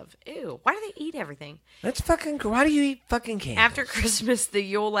out of. Ew, why do they eat everything? That's fucking. Why do you eat fucking candles? After Christmas, the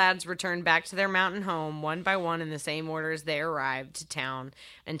Yule lads returned back to their mountain home one by one in the same order as they arrived to town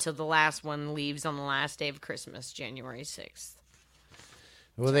until the last one leaves on the last day of Christmas, January 6th.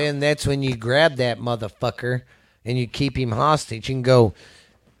 Well, then that's when you grab that motherfucker and you keep him hostage and go,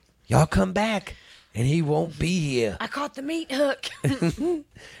 y'all come back and he won't be here. I caught the meat hook.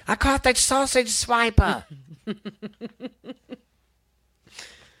 I caught that sausage swiper.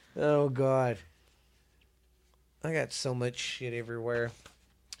 Oh, God. I got so much shit everywhere.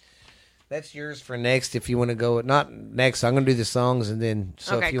 That's yours for next if you want to go. Not next. I'm going to do the songs and then,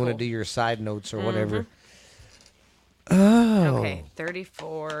 so Okay, if you want cool. to do your side notes or whatever. Oh. Okay,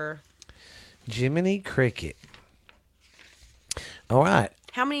 34. Jiminy Cricket. All right.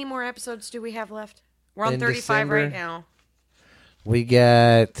 How many more episodes do we have left? We're on In 35 December. right now. We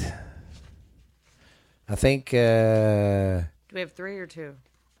got, I think, Do we have 3 or 2?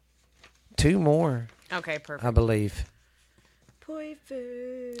 2 more, Okay, perfect. I believe.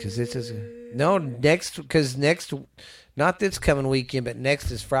 Because this is, no, next, because next, not this coming weekend, but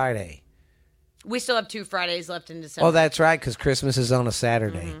next is Friday. We still have 2 Fridays left in December. Oh, that's right, because Christmas is on a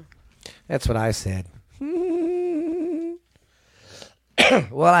Saturday. That's what I said.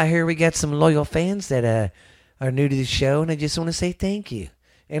 Well, I hear we got some loyal fans that are new to the show, and I just want to say thank you.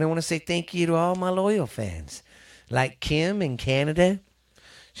 And I want to say thank you to all my loyal fans. Like Kim in Canada.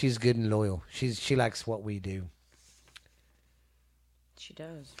 She's good and loyal. She likes what we do. She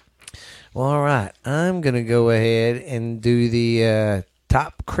does. Well, all right. I'm going to go ahead and do the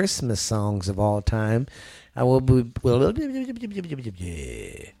top Christmas songs of all time. I will be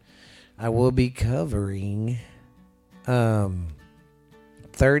covering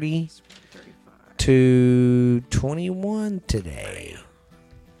 30 to 21 today.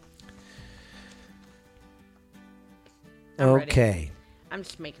 I'm ready. Okay. I'm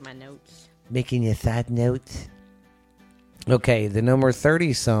just making my notes. Making your side notes. Okay, the number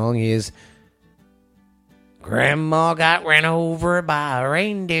 30 song is Grandma Got Ran Over by a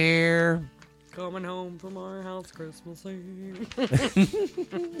Reindeer. Coming home from our house Christmas Eve.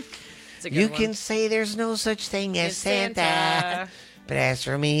 You can say there's no such thing as It's Santa. Santa. But as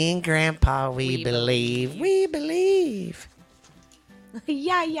for me and Grandpa, we believe. We believe.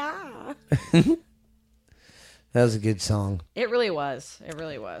 Yeah, yeah. That was a good song. It really was. It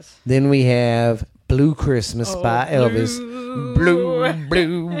really was. Then we have Blue Christmas by Elvis. Blue,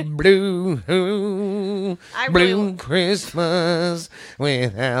 blue, blue, blue Christmas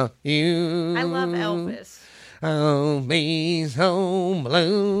without you. I love Elvis. I'll be so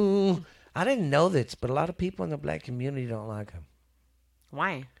blue. I didn't know this, but a lot of people in the black community don't like him.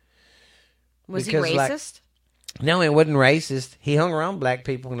 Why? Was Because, he racist? No, he wasn't racist. He hung around black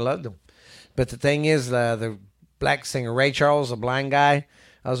people and loved them. But the thing is, the black singer Ray Charles, a blind guy,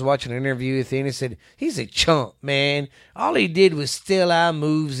 I was watching an interview with him, and he said, he's a chump, man. All he did was steal our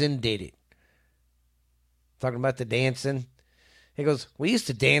moves and did it. Talking about the dancing. He goes, we used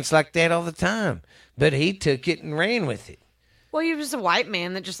to dance like that all the time. But he took it and ran with it. Well, he was a white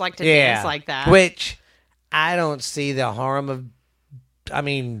man that just liked to dance like that. Which I don't see the harm of,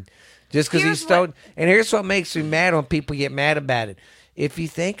 just because he stole. And here's what makes me mad when people get mad about it. If you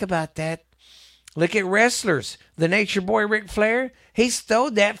think about that, look at wrestlers. The Nature Boy Ric Flair, he stole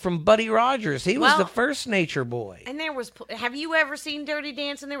that from Buddy Rogers. He was the first Nature Boy. And have you ever seen Dirty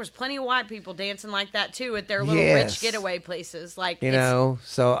Dancing? There was plenty of white people dancing like that too at their little rich getaway places.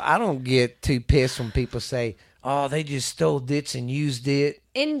 So I don't get too pissed when people say, oh, they just stole this and used it.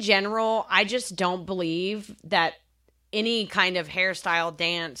 In general, I just don't believe that any kind of hairstyle,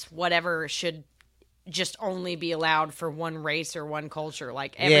 dance, whatever, should just only be allowed for one race or one culture.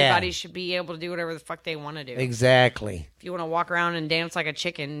 Like, everybody should be able to do whatever the fuck they want to do. Exactly. If you want to walk around and dance like a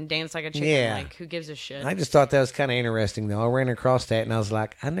chicken, dance like a chicken. Yeah. Like, who gives a shit? I just thought that was kind of interesting, though. I ran across that, and I was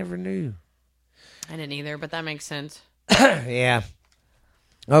like, I never knew. I didn't either, but that makes sense. Yeah.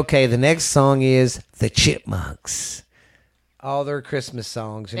 Okay, the next song is The Chipmunks. All their Christmas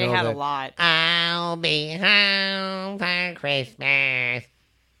songs. They had a lot. I'll be home for Christmas.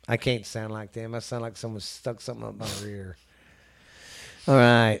 I can't sound like them. I sound like someone stuck something up my rear. All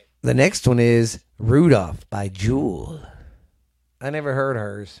right. The next one is Rudolph by Jewel. I never heard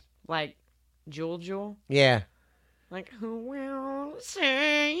hers. Like Jewel? Yeah. Like, who will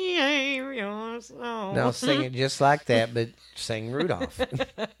save your soul? No, sing it just like that, but sing Rudolph.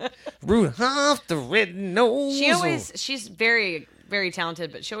 Rudolph the red-nosed. She's very, very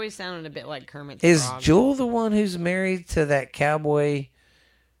talented, but she always sounded a bit like Kermit the Is Frog. Jewel the one who's married to that cowboy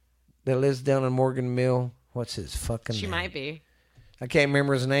that lives down in Morgan Mill? What's his fucking name? She might be. I can't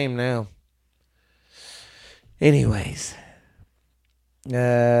remember his name now. Anyways.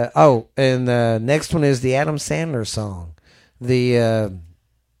 And the next one is the Adam Sandler song. The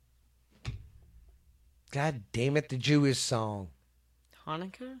God damn it, the Jewish song.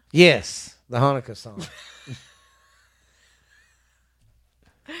 Hanukkah? Yes, the Hanukkah song.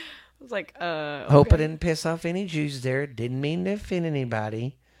 I was like, Hope I didn't piss off any Jews there. Didn't mean to offend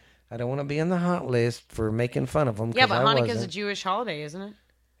anybody. I don't want to be on the hot list for making fun of them. Yeah, but Hanukkah's a Jewish holiday, isn't it?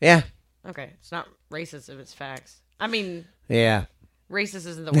 Yeah. Okay, it's not racist if it's facts. I mean, yeah. Racist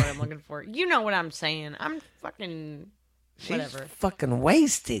isn't the word I'm looking for. You know what I'm saying. I'm fucking whatever. She's fucking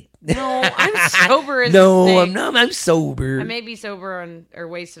wasted. No, I'm sober as No, I'm not. I'm sober. I may be sober or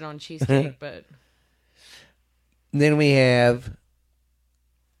wasted on cheesecake, but... Then we have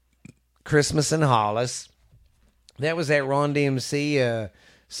Christmas in Hollis. That was that Ron DMC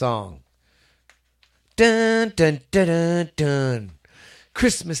song. Dun, dun, dun, dun, dun.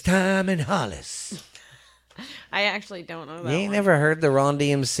 Christmas time in Hollis. I actually don't know that You ain't one. never heard the Ron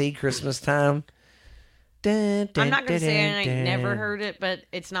DMC Christmas time? Dun, dun, I'm not going to dun, say dun, I dun. never heard it, but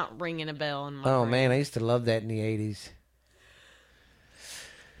it's not ringing a bell in my Oh, brain. man, I used to love that in the 80s.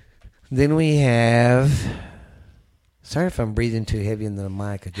 Then we have... Sorry if I'm breathing too heavy into the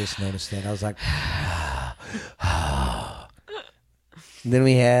mic. I just noticed that. I was like... Then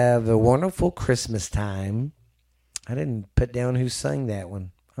we have A Wonderful Christmas Time. I didn't put down who sang that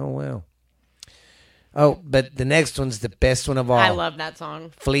one. Oh, well. Oh, but the next one's the best one of all. I love that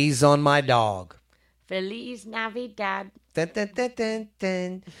song. Fleas on My Dog. Feliz Navidad. Dun, dun, dun, dun,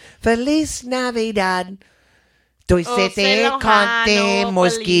 dun. Feliz Navidad. Tu Oh, te conte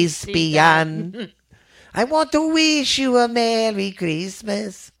mosquispian. I want to wish you a Merry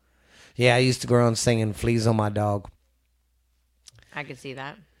Christmas. Yeah, I used to go around singing Fleas on My Dog. I could see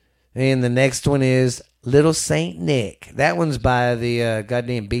that. And the next one is Little Saint Nick. That one's by the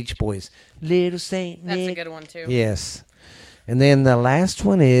goddamn Beach Boys. Little Saint Nick. That's a good one, too. Yes. And then the last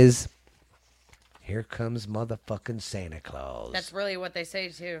one is Here Comes Motherfucking Santa Claus. That's really what they say,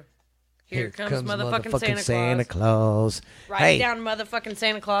 too. Here comes motherfucking Santa Claus. Right down motherfucking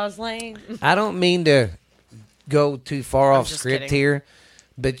Santa Claus Lane. I don't mean to go too far off just script kidding. here,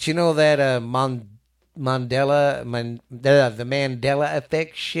 but you know that the Mandela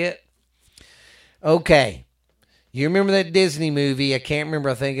effect shit? Okay. You remember that Disney movie? I can't remember.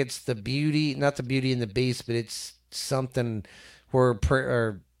 I think it's not the Beauty and the Beast, but it's something where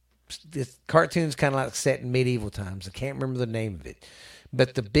this cartoon's kind of like set in medieval times. I can't remember the name of it.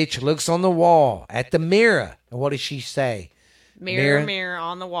 But the bitch looks on the wall at the mirror. And what does she say? Mirror, mirror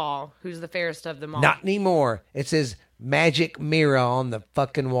on the wall. Who's the fairest of them all? Not anymore. It says magic mirror on the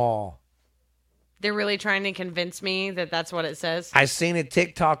fucking wall. They're really trying to convince me that that's what it says. I seen a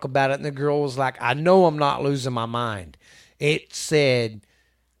TikTok about it, and the girl was like, I know I'm not losing my mind. It said,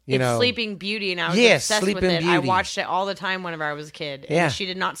 it's Sleeping Beauty, and I was obsessed with it. I watched it all the time whenever I was a kid. Yeah. And she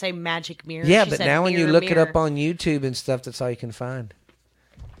did not say magic mirror. Yeah, she but said now when you mirror, look mirror. it up on YouTube and stuff, that's all you can find.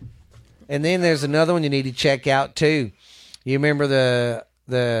 And then there's another one you need to check out, too. You remember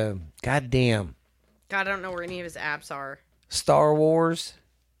the goddamn... God, I don't know where any of his apps are. Star Wars?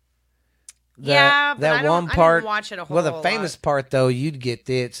 But I didn't watch it a whole lot. Well, the famous part, though, you'd get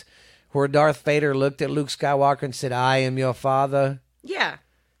this, where Darth Vader looked at Luke Skywalker and said, I am your father. Yeah.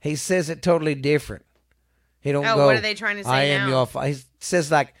 He says it totally different. He don't go, what are they trying to say I am now? your father. He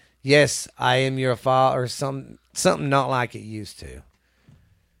says like, yes, I am your father, or something not like it used to.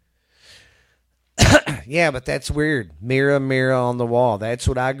 Yeah, but that's weird. Mirror, mirror on the wall. That's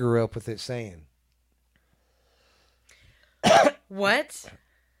what I grew up with it saying. What?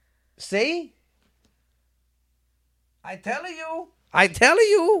 See? I tell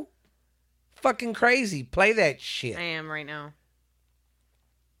you. Fucking crazy. Play that shit. I am right now.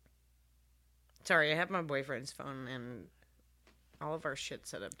 Sorry, I have my boyfriend's phone and all of our shit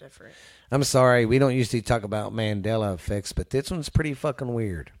set up different. I'm sorry. We don't usually talk about Mandela effects, but this one's pretty fucking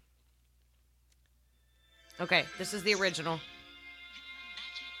weird. Okay, this is the original.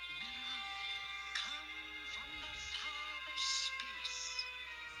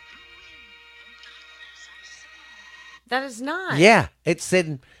 That is not. Yeah, it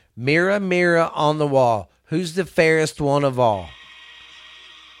said, mirror, mirror on the wall. Who's the fairest one of all?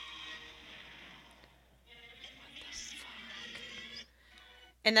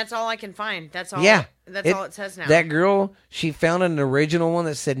 And that's all I can find. That's all. Yeah. That's all it says now. That girl, she found an original one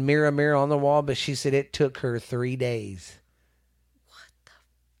that said mirror, mirror on the wall, but she said it took her 3 days. What the?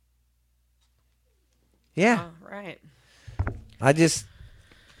 Yeah. Oh, right.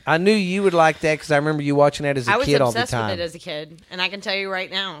 I knew you would like that because I remember you watching that as a kid all the time. I was obsessed with it as a kid, and I can tell you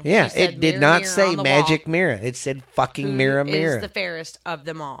right now. Yeah, she said, it did mirror, not mirror say on the magic wall. mirror. It said fucking Who mirror, mirror. is the fairest of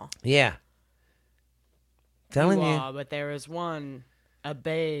them all? Yeah. Telling you. But there is one, a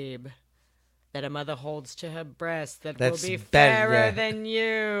babe, that a mother holds to her breast that That's will be better. fairer than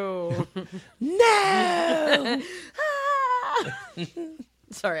you. No!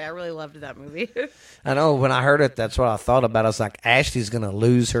 Sorry, I really loved that movie. I know, when I heard it, that's what I thought about. I was like, Ashley's going to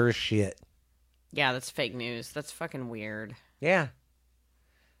lose her shit. Yeah, that's fake news. That's fucking weird. Yeah.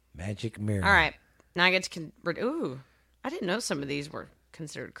 Magic mirror. All right. Now I get to... Ooh. I didn't know some of these were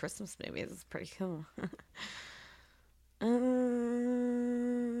considered Christmas movies. It's pretty cool.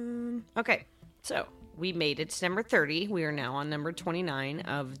 Okay. So, we made it to number 30. We are now on number 29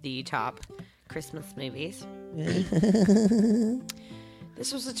 of the top Christmas movies.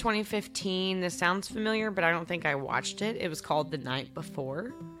 This was a 2015. This sounds familiar, but I don't think I watched it. It was called The Night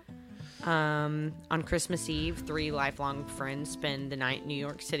Before. On Christmas Eve, 3 lifelong friends spend the night in New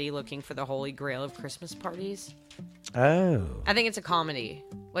York City looking for the holy grail of Christmas parties. Oh. I think it's a comedy.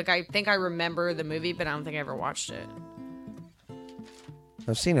 Like, I think I remember the movie, but I don't think I ever watched it.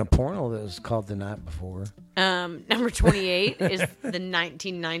 I've seen a porno that was called The Night Before. Number 28 is the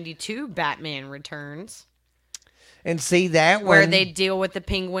 1992 Batman Returns. And see that one. Where they deal with the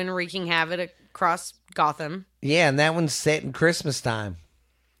penguin wreaking havoc across Gotham. Yeah, and that one's set in Christmas time.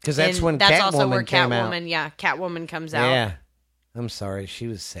 Because that's And when that's also where Catwoman came out. Catwoman, yeah, Catwoman comes out. Yeah. I'm sorry. She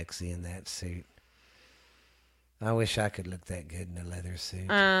was sexy in that suit. I wish I could look that good in a leather suit.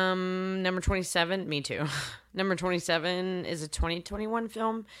 Number 27, me too. Number 27 is a 2021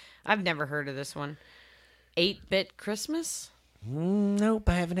 film. I've never heard of this one. 8-Bit Christmas? Nope,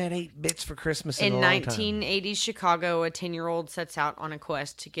 I haven't had 8 bits for Christmas in a long time. 1980s Chicago, a 10-year-old sets out on a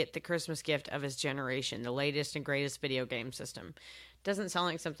quest to get the Christmas gift of his generation, the latest and greatest video game system. Doesn't sound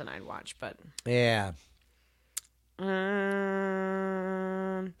like something I'd watch, but... Yeah. Number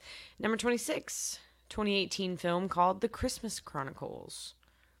 26, 2018 film called The Christmas Chronicles.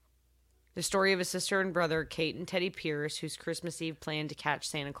 The story of a sister and brother, Kate and Teddy Pierce, whose Christmas Eve plan to catch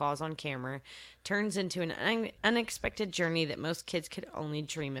Santa Claus on camera, turns into an unexpected journey that most kids could only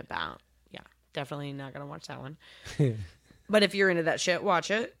dream about. Yeah, definitely not going to watch that one. But if you're into that shit,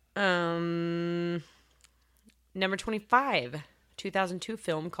 watch it. Number 25, 2002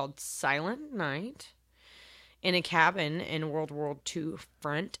 film called Silent Night. In a cabin in World War II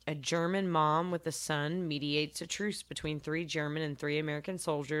front, a German mom with a son mediates a truce between 3 German and 3 American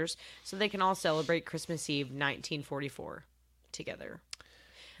soldiers so they can all celebrate Christmas Eve 1944 together.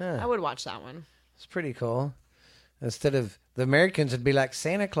 I would watch that one. It's pretty cool. Instead of the Americans would be like,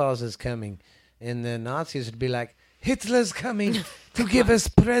 Santa Claus is coming. And the Nazis would be like, Hitler's coming to give us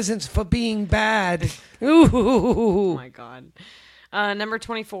presents for being bad. Ooh. Oh my God. Number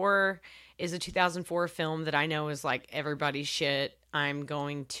 24 is a 2004 film that I know is like everybody's shit. I'm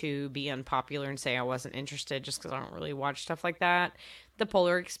going to be unpopular and say I wasn't interested just because I don't really watch stuff like that. The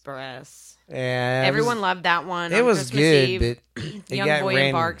Polar Express. Yeah, Everyone loved that one. It on was Christmas good, Eve, but it young got boy random.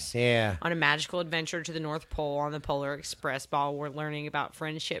 embarks Yeah. on a magical adventure to the North Pole on the Polar Express while we're learning about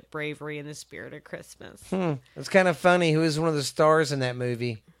friendship, bravery, and the spirit of Christmas. It's kind of funny. Who is one of the stars in that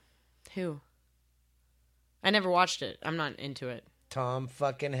movie? Who? I never watched it. I'm not into it. Tom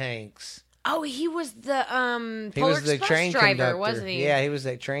fucking Hanks. Oh, he was the He Polar was the Express train driver, conductor. wasn't he? Yeah, he was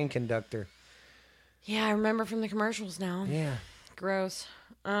that train conductor. Yeah, I remember from the commercials now. Yeah. Gross.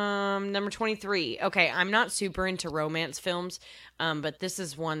 Number 23. Okay, I'm not super into romance films, but this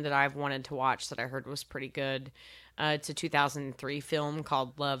is one that I've wanted to watch that I heard was pretty good. It's a 2003 film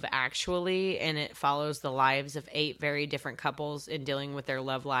called Love Actually, and it follows the lives of 8 very different couples in dealing with their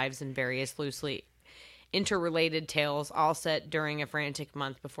love lives in various loosely interrelated tales, all set during a frantic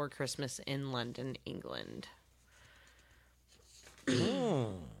month before Christmas in London, England.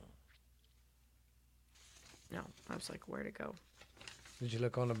 No, I was like, where to go? Did you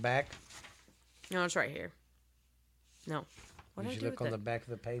look on the back? No, it's right here. No. What Did did I you do look with on it? the back of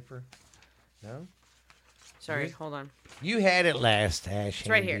the paper? No? Sorry, hold on. You had it last, Ash. It's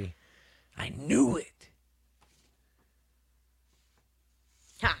right here. I knew it.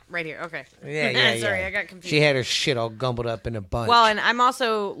 Ha, right here. Okay. Yeah. Sorry, I got confused. She had her shit all gumbled up in a bunch. Well, and I'm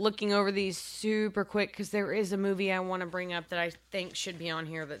also looking over these super quick because there is a movie I want to bring up that I think should be on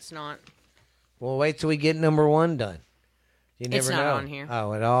here that's not. Well, wait till we get number 1 done. You never It's not know. on here.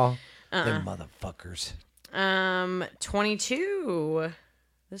 Oh, at all? Them motherfuckers. 22.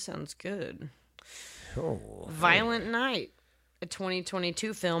 This sounds good. Oh. Violent Night, a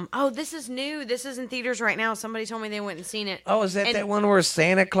 2022 film. Oh, this is new. This is in theaters right now. Somebody told me they went and seen it. Oh, is that And that one where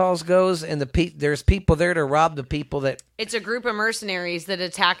Santa Claus goes and there's people there to rob the people that... It's a group of mercenaries that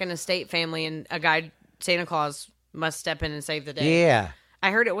attack an estate family, and a guy, Santa Claus, must step in and save the day. Yeah. I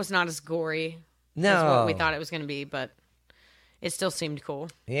heard it was not as gory as No. what we thought it was going to be, but it still seemed cool.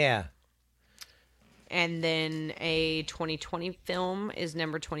 Yeah. And then a 2020 film is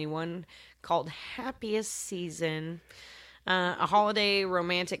number 21 called Happiest Season. A holiday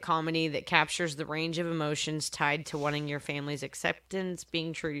romantic comedy that captures the range of emotions tied to wanting your family's acceptance,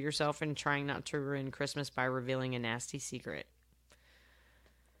 being true to yourself, and trying not to ruin Christmas by revealing a nasty secret.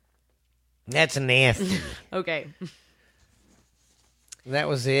 That's nasty. Okay. That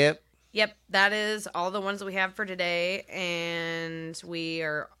was it. Yep, that is all the ones that we have for today, and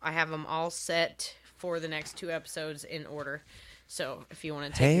I have them all set for the next 2 episodes in order. So if you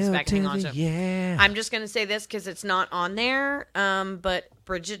want to take these back and hang on to them. Yeah. I'm just going to say this because it's not on there, but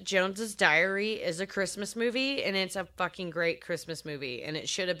Bridget Jones's Diary is a Christmas movie, and it's a fucking great Christmas movie, and it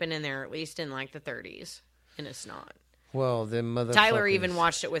should have been in there at least in like the 30s, and it's not. Well, the motherfuckers. Tyler even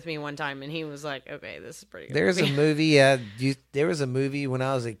watched it with me one time, and he was like, okay, this is pretty good. There's a movie. There was a movie when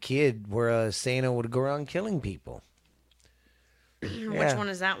I was a kid where Santa would go around killing people. Which one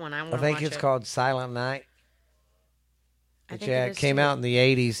is that one? I want I to think watch it's it. called Silent Night. I Which think it is came too. out in the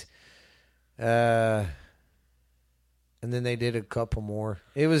 80s. And then they did a couple more.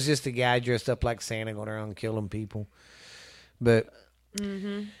 It was just a guy dressed up like Santa going around killing people. But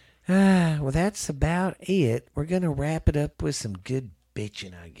well, that's about it. We're going to wrap it up with some good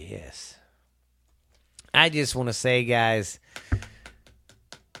bitching, I guess. I just want to say, guys,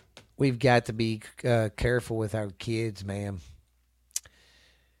 we've got to be careful with our kids, man.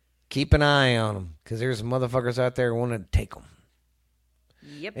 Keep an eye on them, because there's some motherfuckers out there wanting to take them.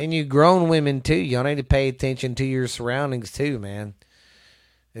 Yep. And you grown women, too. Y'all need to pay attention to your surroundings, too, man.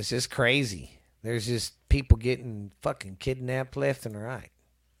 It's just crazy. There's just people getting fucking kidnapped left and right.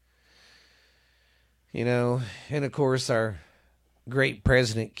 You know, and of course our great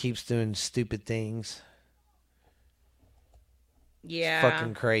president keeps doing stupid things. Yeah. It's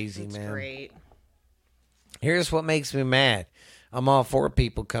fucking crazy, That's man. great. Here's what makes me mad. I'm all for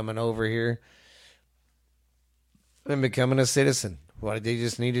people coming over here and becoming a citizen. Well, they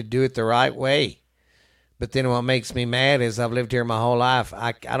just need to do it the right way. But then what makes me mad is I've lived here my whole life.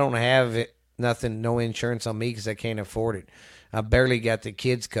 I don't have it, nothing, no insurance on me because I can't afford it. I barely got the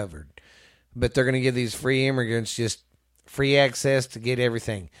kids covered. But they're going to give these free immigrants just free access to get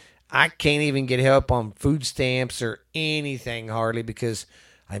everything. I can't even get help on food stamps or anything hardly because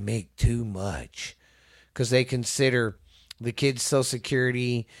I make too much. Because they consider the kids' Social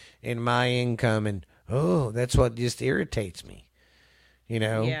Security and my income. And, that's what just irritates me. you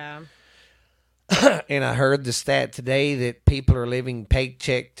know? Yeah. And I heard the stat today that people are living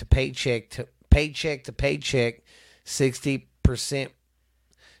paycheck to paycheck 60%.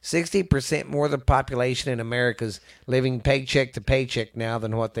 60% more of the population in America's living paycheck to paycheck now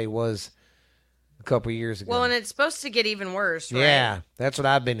than what they was a couple years ago. Well, and it's supposed to get even worse, right? Yeah, that's what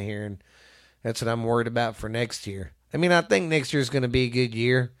I've been hearing. That's what I'm worried about for next year. I mean, I think next year's going to be a good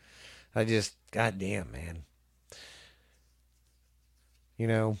year. I just, goddamn, man. You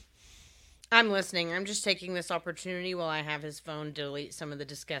know. I'm listening. I'm just taking this opportunity while I have his phone delete some of the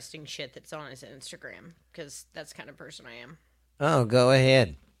disgusting shit that's on his Instagram, because that's the kind of person I am. Oh, go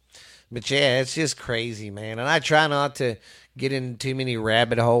ahead. But yeah, it's just crazy, man. And I try not to get in too many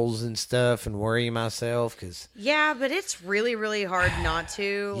rabbit holes and stuff and worry myself because. Yeah, but it's really, really hard not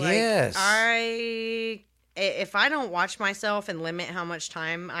to. Yes. If I don't watch myself and limit how much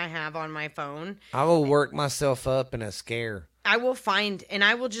time I have on my phone, I will work myself up in a scare. I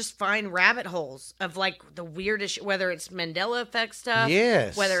will just find rabbit holes of like the weirdest, whether it's Mandela effect stuff,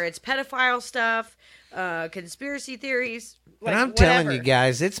 Yes. whether it's pedophile stuff, conspiracy theories. Like, and I'm whatever. telling you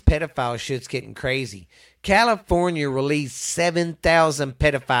guys, it's pedophile shit's getting crazy. California released 7,000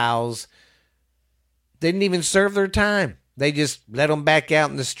 pedophiles. Didn't even serve their time. They just let them back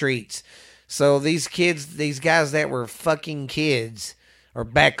out in the streets. So these kids, these guys that were fucking kids are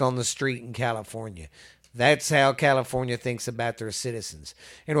back on the street in California. That's how California thinks about their citizens.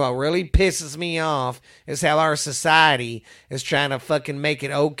 And what really pisses me off is how our society is trying to fucking make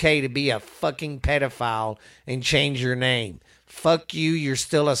it okay to be a fucking pedophile and change your name. Fuck you, you're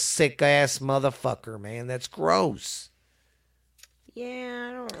still a sick-ass motherfucker, man. That's gross. Yeah,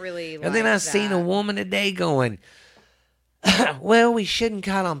 I don't really like And then I that. seen a woman today going, well, we shouldn't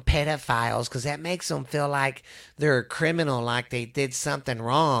call them pedophiles because that makes them feel like they're a criminal, like they did something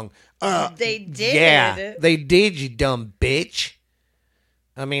wrong. They did. Yeah, they did, you dumb bitch.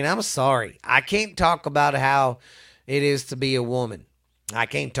 I mean, I'm sorry. I can't talk about how it is to be a woman. I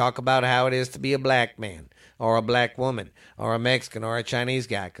can't talk about how it is to be a black man or a black woman or a Mexican or a Chinese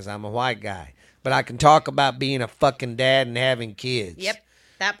guy because I'm a white guy. But I can talk about being a fucking dad and having kids. Yep,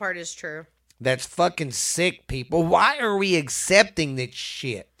 that part is true. That's fucking sick, people. Why are we accepting this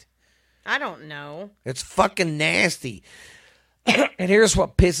shit? I don't know. It's fucking nasty. And here's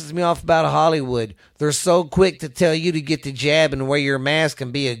what pisses me off about Hollywood. They're so quick to tell you to get the jab and wear your mask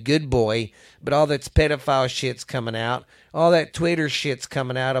and be a good boy, but all that pedophile shit's coming out. All that Twitter shit's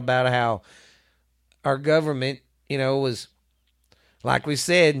coming out about how our government, was, like we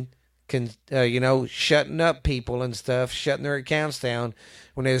said, shutting up people and stuff, shutting their accounts down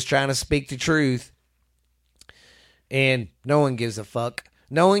when they was trying to speak the truth. And no one gives a fuck.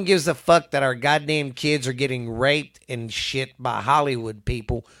 No one gives a fuck that our goddamn kids are getting raped and shit by Hollywood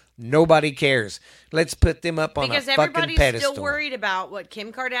people. Nobody cares. Let's put them up on because a fucking everybody's pedestal. still worried about what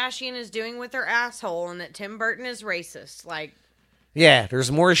Kim Kardashian is doing with her asshole and that Tim Burton is racist. Like, yeah,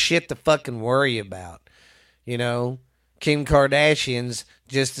 there's more shit to fucking worry about. Kim Kardashian's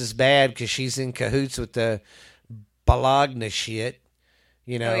just as bad because she's in cahoots with the Bologna shit. oh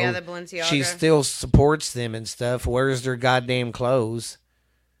yeah, the Balenciaga. She still supports them and stuff. Wears their goddamn clothes.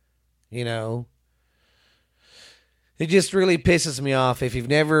 It just really pisses me off. If you've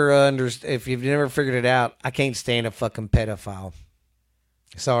never figured it out, I can't stand a fucking pedophile.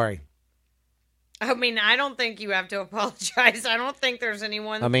 Sorry. I mean, I don't think you have to apologize. I don't think there's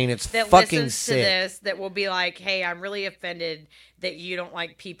anyone It's that fucking listens sick. to this that will be like, hey, I'm really offended that you don't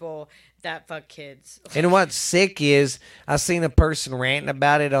like people that fuck kids. And what's sick is I seen a person ranting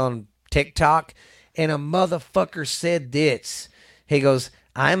about it on TikTok, and a motherfucker said this. He goes,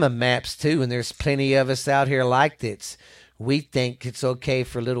 I'm a MAPS too, and there's plenty of us out here like this. We think it's okay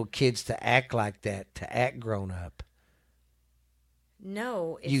for little kids to act like that, to act grown up.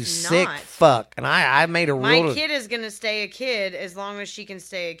 No, it's You not. sick fuck. And I made a rule. My kid is going to stay a kid as long as she can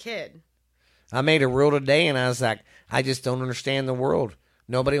stay a kid. I made a rule today, and I was like, I just don't understand the world.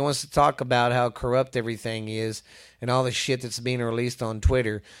 Nobody wants to talk about how corrupt everything is and all the shit that's being released on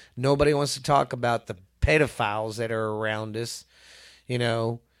Twitter. Nobody wants to talk about the pedophiles that are around us.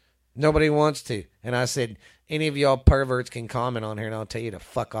 Nobody wants to. And I said, any of y'all perverts can comment on here, and I'll tell you to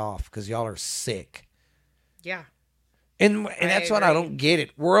fuck off because y'all are sick. Yeah. And that's what I don't get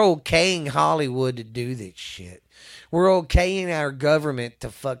it. We're okaying Hollywood to do this shit. We're okaying our government to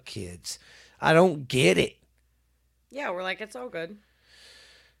fuck kids. I don't get it. Yeah, we're like, it's all good.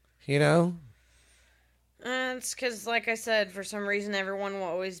 It's because, like I said, for some reason, everyone will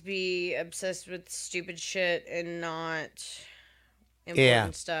always be obsessed with stupid shit and not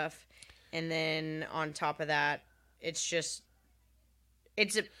important stuff. And then on top of that, it's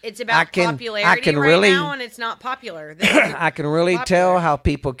It's about popularity I can right really, now, and it's not popular. I can really popular. tell how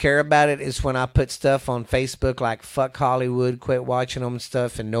people care about it is when I put stuff on Facebook like "fuck Hollywood," quit watching them and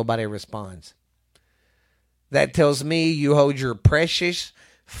stuff, and nobody responds. That tells me you hold your precious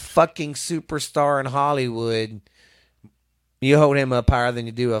fucking superstar in Hollywood. You hold him up higher than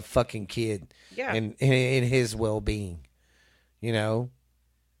you do a fucking kid. Yeah. In his well-being, you know.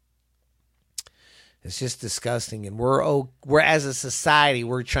 It's just disgusting, and we're as a society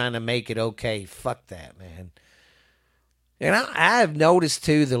we're trying to make it okay. Fuck that, man. And I've noticed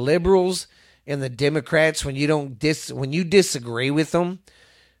too the liberals and the Democrats when you disagree with them,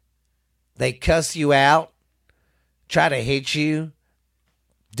 they cuss you out, try to hit you,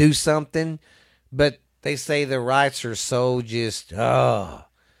 do something, but they say the rights are so just that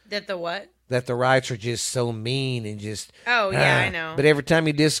the what? That the rights are just so mean and just... Oh, yeah, I know. But every time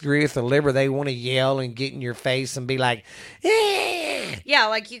you disagree with a liberal, they want to yell and get in your face and be like, eh. Yeah,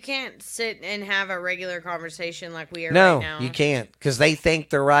 like you can't sit and have a regular conversation like we are No, right now. you can't, because they think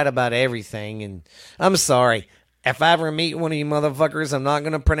they're right about everything. And I'm sorry. If I ever meet one of you motherfuckers, I'm not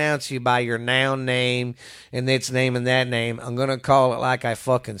going to pronounce you by your noun name and its name and that name. I'm going to call it like I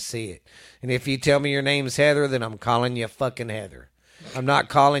fucking see it. And if you tell me your name's Heather, then I'm calling you fucking Heather. I'm not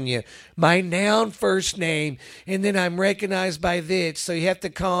calling you my noun first name, and then I'm recognized by this, so you have to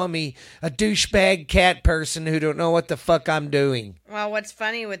call me a douchebag cat person who don't know what the fuck I'm doing. Well, what's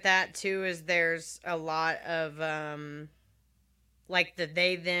funny with that, too, is there's a lot of, like, the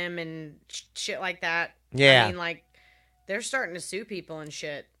they, them, and shit like that. Yeah. I mean, like, they're starting to sue people and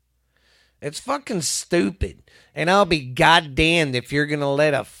shit. It's fucking stupid. And I'll be goddamned if you're going to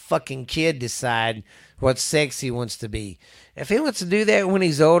let a fucking kid decide what sex he wants to be. If he wants to do that when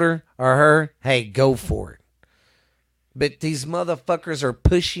he's older, or her, hey, go for it. But these motherfuckers are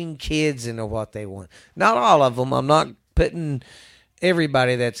pushing kids into what they want. Not all of them. I'm not putting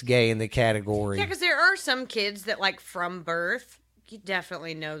everybody that's gay in the category. Yeah, because there are some kids that, like, from birth, you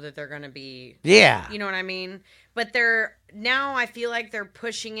definitely know that they're going to be... Yeah. You know what I mean? But they're... Now I feel like they're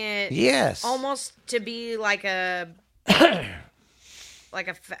pushing it... Yes. Almost to be like a... like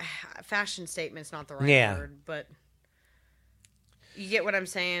a fashion statement's not the right word, but... You get what I'm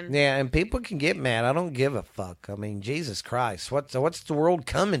saying? Yeah, and people can get mad. I don't give a fuck. I mean, Jesus Christ. What's the world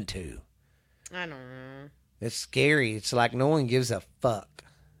coming to? I don't know. It's scary. It's like no one gives a fuck.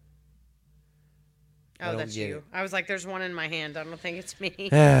 Oh, that's you. I was like, there's one in my hand. I don't think it's me.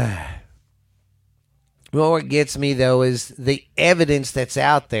 Well, what gets me, though, is the evidence that's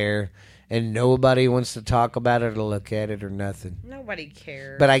out there, and nobody wants to talk about it or look at it or nothing. Nobody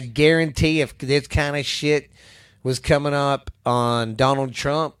cares. But I guarantee if this kind of shit was coming up on Donald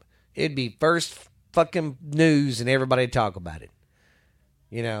Trump, it'd be first fucking news and everybody talk about it.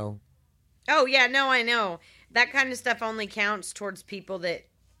 You know? Oh, yeah, no, I know. That kind of stuff only counts towards people that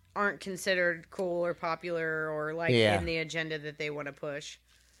aren't considered cool or popular or, like, in the agenda that they want to push.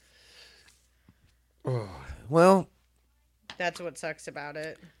 Well... That's what sucks about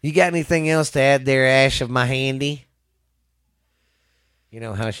it. You got anything else to add there, Ash, of my Handy? You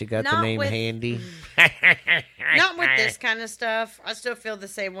know how she got the name Handy? Not with this kind of stuff. I still feel the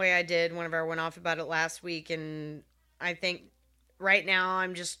same way I did whenever I went off about it last week. And I think right now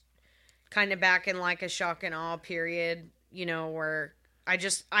I'm just kind of back in like a shock and awe period, you know, where I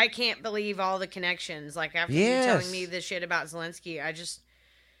can't believe all the connections. Like after you telling me this shit about Zelensky,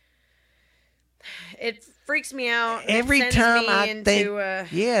 it freaks me out. Every time I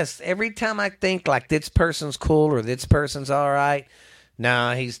think like this person's cool or this person's all right,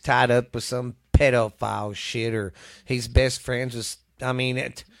 nah, he's tied up with some pedophile shit or he's best friends with. I mean,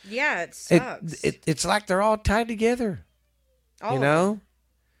 it sucks. It's like they're all tied together. All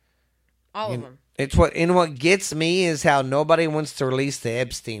of them. It's what gets me is how nobody wants to release the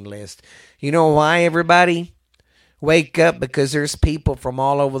Epstein list. You know why, everybody? Wake up, because there's people from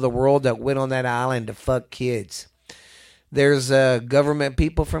all over the world that went on that island to fuck kids. There's government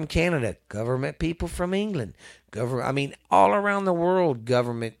people from Canada, government people from England, all around the world,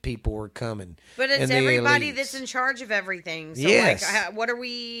 government people were coming. But it's everybody that's in charge of everything. So like, what are we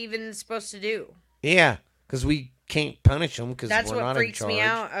even supposed to do? Yeah, because we can't punish them because we're not in charge. That's what freaks me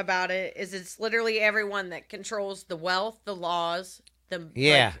out about it. Is it's literally everyone that controls the wealth, the laws,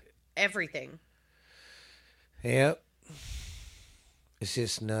 everything. Yep. It's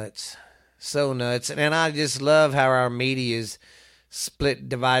just nuts. So nuts. And I just love how our media is split,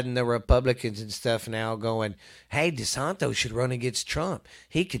 dividing the Republicans and stuff now, going, hey, DeSantis should run against Trump.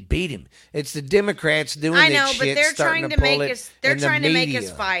 He could beat him. It's the Democrats doing this shit. I know, but they're trying to make us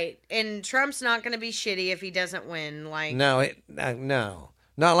fight. And Trump's not going to be shitty if he doesn't win. Like no.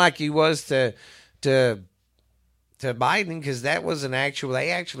 Not like he was to to Biden because that was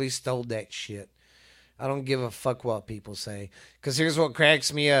they actually stole that shit. I don't give a fuck what people say. Because here's what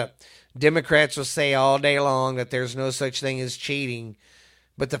cracks me up. Democrats will say all day long that there's no such thing as cheating.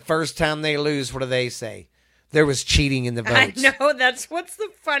 But the first time they lose, what do they say? There was cheating in the votes. I know. That's what's the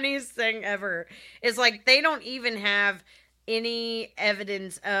funniest thing ever. Is like they don't even have any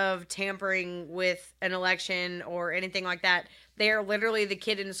evidence of tampering with an election or anything like that. They are literally the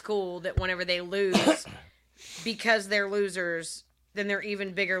kid in school that whenever they lose, because they're losers, then they're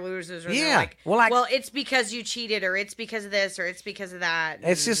even bigger losers. Or Yeah. well, it's because you cheated, or it's because of this, or it's because of that.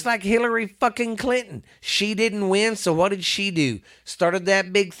 It's just like Hillary fucking Clinton. She didn't win, so what did she do? Started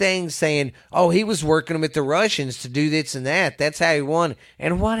that big thing saying, oh, he was working with the Russians to do this and that. That's how he won.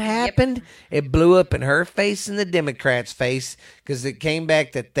 And what happened? It blew up in her face and the Democrats' face because it came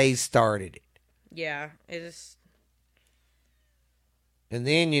back that they started it. Yeah, it is. And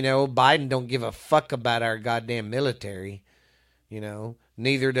then, Biden don't give a fuck about our goddamn military.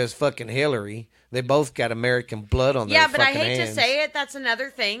 Neither does fucking Hillary. They both got American blood on their fucking hands. Yeah, but I hate to say it. That's another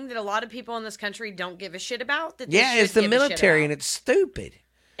thing that a lot of people in this country don't give a shit about. It's the military, and it's stupid.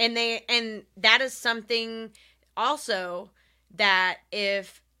 And that is something also that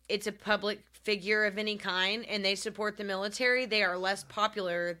if it's a public figure of any kind and they support the military, they are less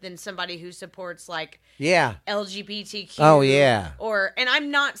popular than somebody who supports LGBTQ. Oh yeah. And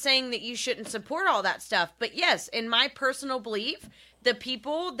I'm not saying that you shouldn't support all that stuff, but yes, in my personal belief, the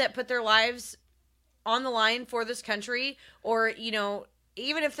people that put their lives on the line for this country, or even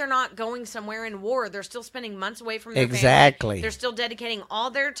if they're not going somewhere in war, they're still spending months away from their family. They're still dedicating all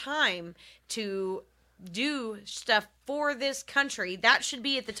their time to do stuff for this country. That should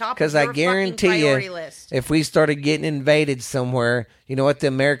be at the top of your I guarantee fucking priority list. If we started getting invaded somewhere, you know what the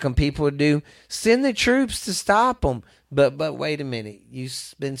American people would do? Send the troops to stop them. But wait a minute.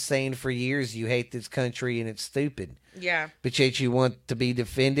 You've been saying for years you hate this country and it's stupid. Yeah. But yet you want to be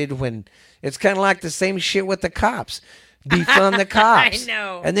defended when it's kind of like the same shit with the cops. Defund the cops. I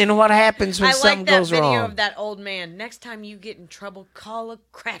know. And then what happens when something goes wrong? I like that video of that old man. Next time you get in trouble, call a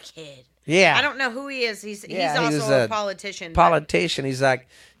crackhead. Yeah. I don't know who he is. He's also a politician. He's like,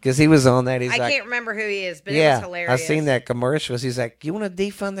 because he was on that. I can't remember who he is, but it was hilarious. I seen that commercial. He's like, you want to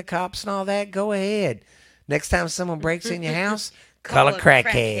defund the cops and all that? Go ahead. Next time someone breaks in your house, call a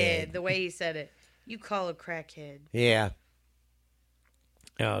crackhead. The way he said it. You call a crackhead. Yeah.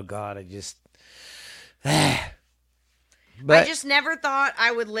 Oh, God, I just... I just never thought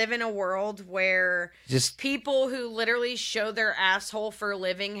I would live in a world where people who literally show their asshole for a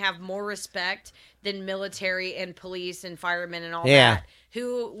living have more respect than military and police and firemen and all that,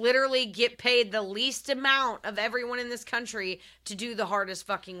 who literally get paid the least amount of everyone in this country to do the hardest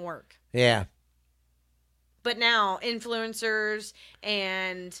fucking work. Yeah. But now influencers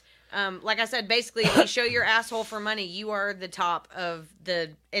and like I said, basically, if you show your asshole for money, you are the top of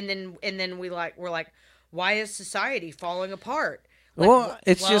the. And then we're like, why is society falling apart? Like,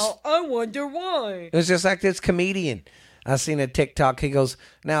 I wonder why. It's just like this comedian. I seen a TikTok. He goes,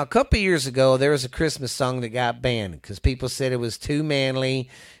 now a couple of years ago, there was a Christmas song that got banned because people said it was too manly.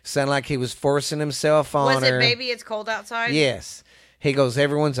 Sounded like he was forcing himself on her. Was it Baby It's Cold Outside? Yes. He goes,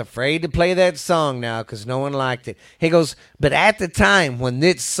 everyone's afraid to play that song now because no one liked it. He goes, but at the time when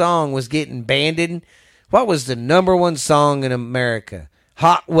this song was getting banned, what was the number one song in America?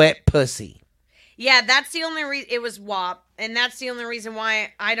 Hot Wet Pussy. Yeah, that's the only reason. It was WAP, and that's the only reason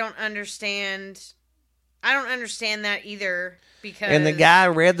why I don't understand. I don't understand that either because. And the guy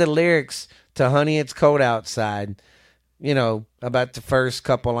read the lyrics to Honey, It's Cold Outside, about the first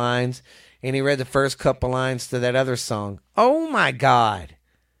couple lines. And he read the first couple lines to that other song. Oh, my God.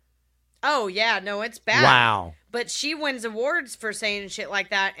 Oh, yeah. No, it's bad. Wow. But she wins awards for saying shit like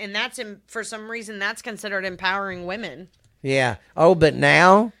that. And that's, for some reason, that's considered empowering women. Yeah. Oh, but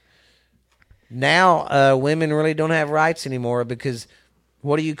now women really don't have rights anymore because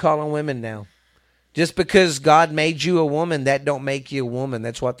what are you calling women now? Just because God made you a woman, that don't make you a woman.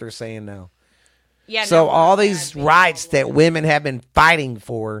 That's what they're saying now. Yeah. So all these rights that women have been fighting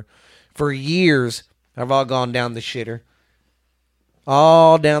for years have all gone down the shitter.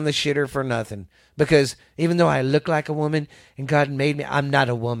 All down the shitter for nothing. Because even though I look like a woman and God made me, I'm not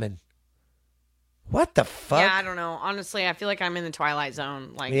a woman. What the fuck? Yeah, I don't know. Honestly, I feel like I'm in the Twilight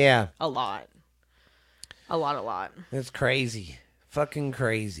Zone. A lot. A lot. It's crazy. Fucking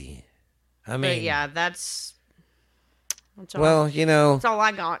crazy. I mean. But yeah, that's all, well, that's all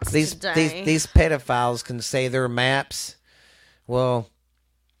I got today. These pedophiles can say they're maps. Well,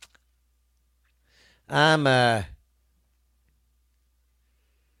 I'm a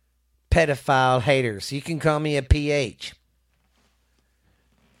pedophile hater, so you can call me a PH.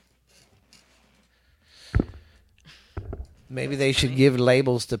 Maybe they should give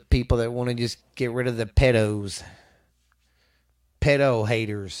labels to people that want to just get rid of the pedos. Pedo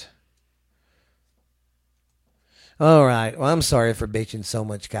haters. All right. Well, I'm sorry for bitching so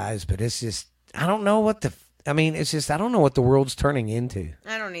much, guys, but it's just, I don't know what the, it's just, I don't know what the world's turning into.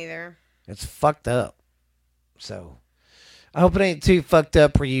 I don't either. It's fucked up. So, I hope it ain't too fucked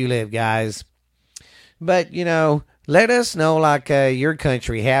up where you live, guys. But, let us know, like, your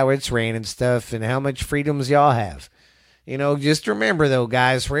country, how it's ran and stuff, and how much freedoms y'all have. Just remember, though,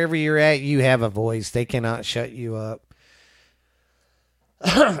 guys, wherever you're at, you have a voice. They cannot shut you up.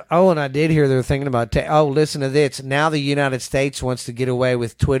 Oh, and I did hear they were thinking about, listen to this. Now the United States wants to get away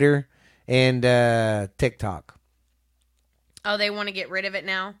with Twitter and TikTok. Oh, they want to get rid of it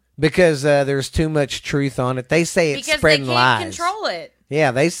now? Because there's too much truth on it. They say it's spreading lies. Because they can't control it.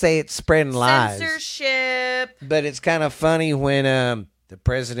 Yeah, they say it's spreading lies. Censorship. But it's kind of funny when the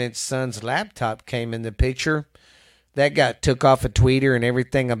president's son's laptop came in the picture. That got took off of Twitter and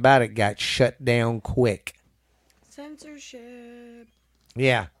everything about it got shut down quick. Censorship.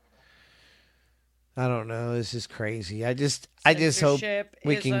 Yeah. I don't know. This is crazy. I just hope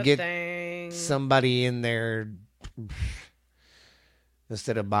we can get somebody in there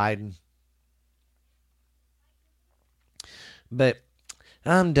instead of Biden. But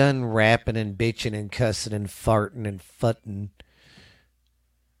I'm done rapping and bitching and cussing and farting and futting.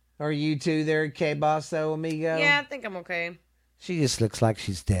 Are you two there, K-Bosso, amigo? Yeah, I think I'm okay. She just looks like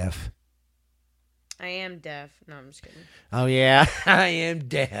she's deaf. I am deaf. No, I'm just kidding. Oh, yeah? I am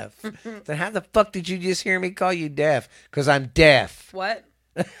deaf. Then how the fuck did you just hear me call you deaf? Because I'm deaf. What?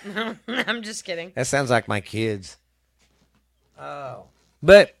 No, I'm just kidding. That sounds like my kids. Oh.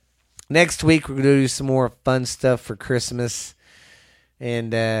 But next week we're going to do some more fun stuff for Christmas.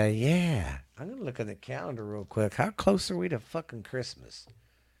 And, yeah. I'm going to look at the calendar real quick. How close are we to fucking Christmas?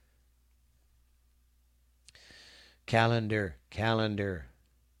 Calendar.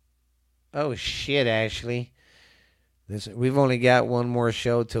 Oh, shit, Ashley. We've only got one more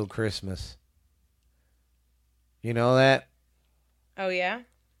show till Christmas. You know that? Oh, yeah?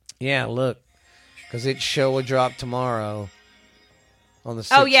 Yeah, look. Because its show will drop tomorrow. On the 6th.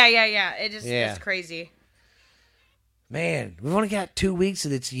 Oh, yeah. It's crazy. Man, we've only got 2 weeks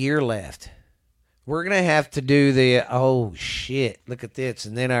of its year left. We're going to have to do the... Oh, shit. Look at this.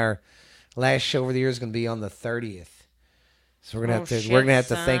 And then our last show of the year is going to be on the 30th. So we're gonna have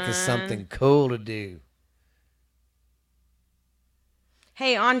to think of something cool to do.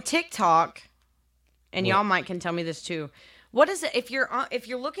 Hey, on TikTok, and y'all might can tell me this too. What is it if you're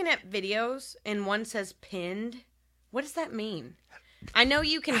looking at videos and one says pinned? What does that mean? I know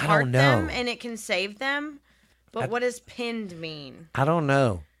you can heart them and it can save them, but what does pinned mean? I don't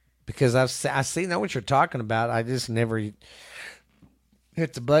know because I know what you're talking about. I just never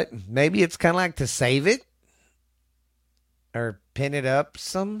hit the button. Maybe it's kind of like to save it. Or pin it up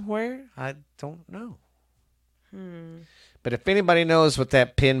somewhere? I don't know. But if anybody knows what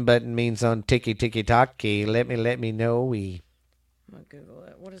that pin button means on Tiki Tiki Taki, let me know. I'm gonna Google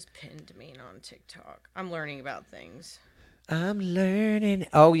it. What does pinned mean on TikTok? I'm learning about things. I'm learning.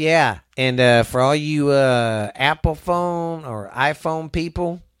 Oh yeah, and for all you Apple phone or iPhone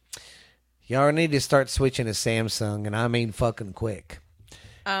people, y'all need to start switching to Samsung, and I mean fucking quick.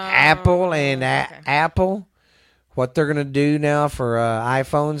 Apple and Apple. What they're going to do now for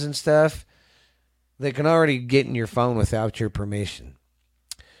iPhones and stuff, they can already get in your phone without your permission.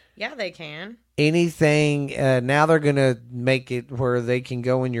 Yeah, they can. Anything, now they're going to make it where they can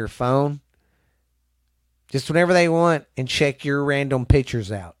go in your phone just whenever they want and check your random pictures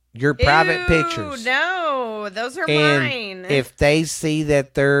out. Your private pictures. No, those are and mine. If they see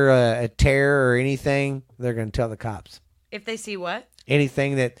that they're a terror or anything, they're going to tell the cops. If they see what?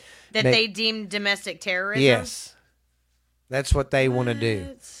 Anything that they deem domestic terrorism? Yes. That's what they want to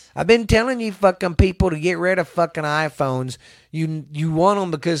do. I've been telling you fucking people to get rid of fucking iPhones. You want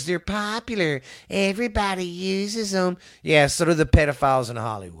them because they're popular. Everybody uses them. Yeah, so do the pedophiles in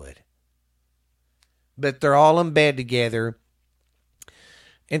Hollywood. But they're all in bed together.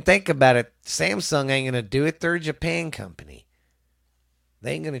 And think about it. Samsung ain't going to do it. They're a Japan company.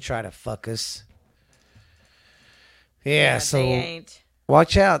 They ain't going to try to fuck us. Yeah, so... They ain't.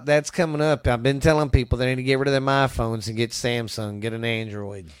 Watch out. That's coming up. I've been telling people they need to get rid of them iPhones and get Samsung, get an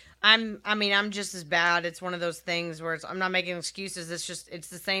Android. I'm just as bad. It's one of those things where I'm not making excuses. It's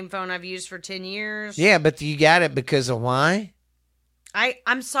the same phone I've used for 10 years. Yeah, but you got it because of why?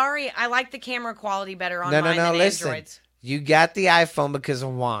 I'm sorry. I like the camera quality better on mine than listen. Androids. You got the iPhone because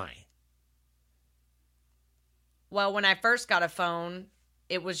of why? Well, when I first got a phone,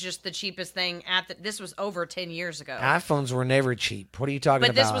 it was just the cheapest thing this was over 10 years ago. iPhones were never cheap. What are you talking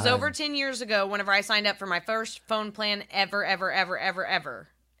about? But this was over 10 years ago whenever I signed up for my first phone plan ever.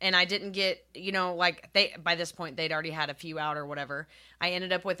 And I didn't get, by this point they'd already had a few out or whatever. I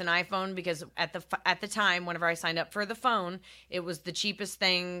ended up with an iPhone because at the time, whenever I signed up for the phone, it was the cheapest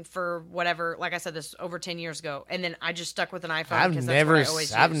thing for whatever. Like I said, this was over 10 years ago. And then I just stuck with an iPhone because that's what I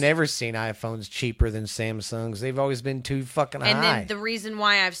always used. I've never seen iPhones cheaper than Samsungs. They've always been too fucking high. And then the reason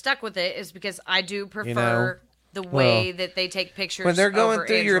why I've stuck with it is because I do prefer the way that they take pictures. When they're going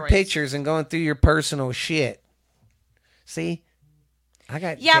through your pictures and going through your personal shit. See?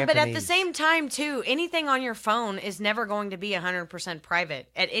 But at the same time, too, anything on your phone is never going to be 100% private.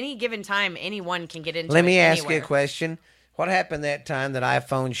 At any given time, anyone can get into it. Let me ask you a question. What happened that time that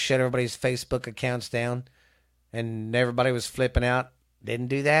iPhone shut everybody's Facebook accounts down and everybody was flipping out? Didn't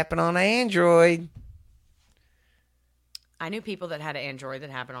do that happen on Android. I knew people that had an Android that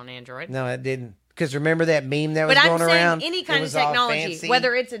happened on Android. No, it didn't. Because remember that meme that was going going around? But I'm saying any kind of technology,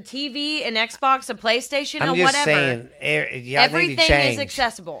 whether it's a TV, an Xbox, a PlayStation, or whatever. I'm just saying, everything is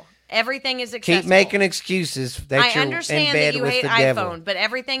accessible. Everything is accessible. Keep making excuses that you're in bed with the devil. I understand that you hate iPhone, but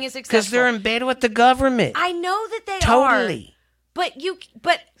everything is accessible. Because they're in bed with the government. I know that they totally. But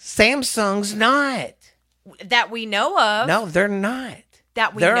Samsung's not. That we know of. No, they're not.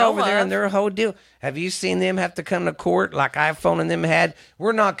 They're over there in their whole deal. Have you seen them have to come to court like iPhone and them had?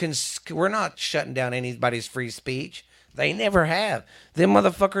 We're not shutting down anybody's free speech. They never have. Them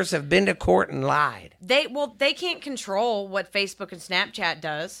motherfuckers have been to court and lied. They can't control what Facebook and Snapchat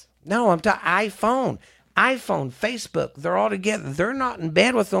does. No, I'm talking iPhone, Facebook. They're all together. They're not in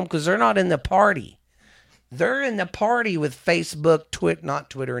bed with them because they're not in the party. They're in the party with Facebook, not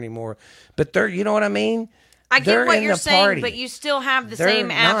Twitter anymore. But you know what I mean? I get what you're saying, but you still have the same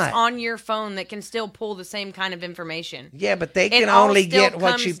apps on your phone that can still pull the same kind of information. Yeah, but they can only get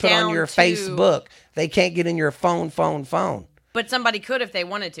what you put on your Facebook. They can't get in your phone. But somebody could if they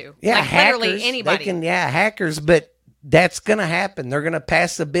wanted to. Yeah, like hackers, literally anybody. Hackers, but that's going to happen. They're going to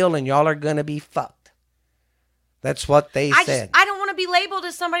pass the bill and y'all are going to be fucked. That's what they said. I don't want to be labeled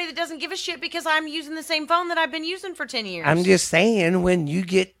as somebody that doesn't give a shit because I'm using the same phone that I've been using for 10 years. I'm just saying, when you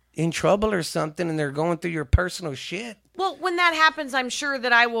get in trouble or something and they're going through your personal shit. Well, when that happens, I'm sure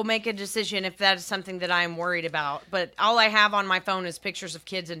that I will make a decision if that is something that I am worried about. But all I have on my phone is pictures of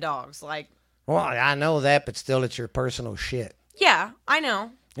kids and dogs. Well, I know that, but still, it's your personal shit. Yeah, I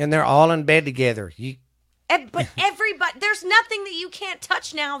know. And they're all in bed together. But everybody, there's nothing that you can't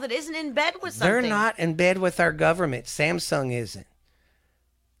touch now that isn't in bed with something. They're not in bed with our government. Samsung isn't.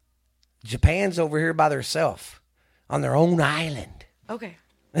 Japan's over here by themselves on their own island. Okay.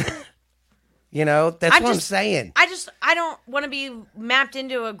 That's what I'm saying. I don't want to be mapped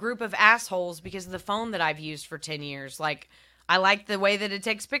into a group of assholes because of the phone that I've used for 10 years. I like the way that it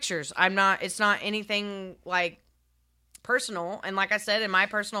takes pictures. It's not anything personal. And like I said, in my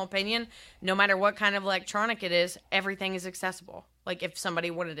personal opinion, no matter what kind of electronic it is, everything is accessible. If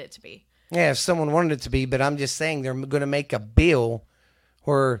somebody wanted it to be. Yeah, if someone wanted it to be, but I'm just saying they're going to make a bill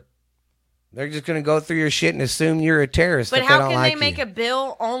where they're just going to go through your shit and assume you're a terrorist. But how can they make a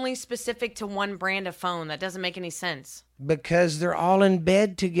bill only specific to one brand of phone? That doesn't make any sense. Because they're all in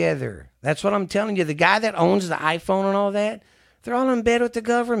bed together. That's what I'm telling you. The guy that owns the iPhone and all that, they're all in bed with the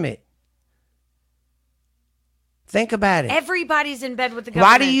government. Think about it. Everybody's in bed with the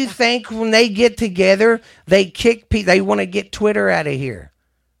government. Why do you think when they get together, they want to get Twitter out of here?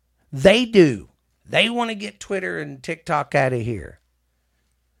 They do. They want to get Twitter and TikTok out of here.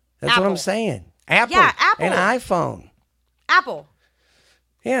 That's what I'm saying. Apple. Yeah, Apple. And iPhone. Apple.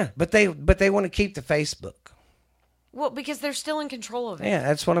 Yeah, but they want to keep the Facebook. Well, because they're still in control of it. Yeah,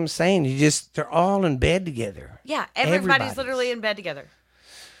 that's what I'm saying. They're all in bed together. Yeah, everybody's literally in bed together.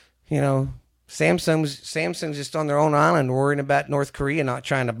 Samsung's just on their own island worrying about North Korea not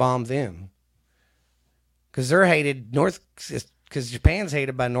trying to bomb them. Because they're hated because Japan's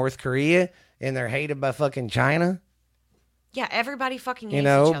hated by North Korea and they're hated by fucking China. Yeah, everybody fucking hates each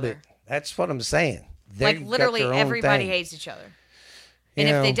other. But that's what I'm saying. Literally everybody hates each other. And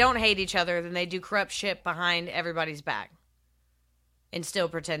if they don't hate each other, then they do corrupt shit behind everybody's back and still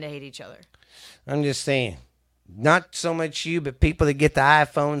pretend to hate each other. I'm just saying. Not so much you, but people that get the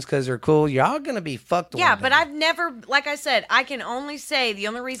iPhones because they're cool. Y'all going to be fucked. Yeah, but I've never, like I said, I can only say the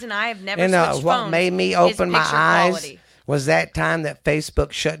only reason I have never switched phones what made me open my eyes quality. Was that time that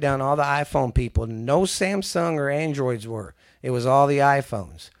Facebook shut down all the iPhone people. No Samsung or Androids were. It was all the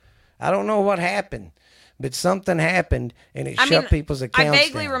iPhones. I don't know what happened, but something happened and it shut people's accounts I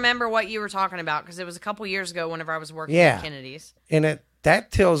vaguely down. remember what you were talking about because it was a couple years ago whenever I was working at Kennedy's. And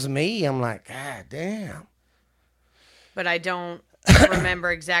that tells me, I'm like, God damn. But I don't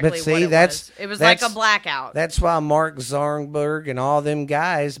remember exactly see, what it was. It was like a blackout. That's why Mark Zuckerberg and all them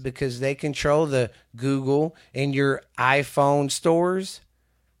guys, because they control the Google and your iPhone stores.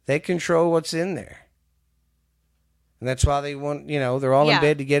 They control what's in there. And that's why they want, they're all in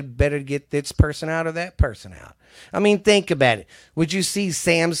bed to get this person out or that person out. I mean, think about it. Would you see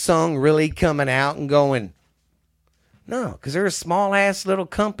Samsung really coming out and going, no, because they're a small-ass little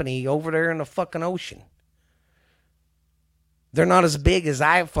company over there in the fucking ocean. They're not as big as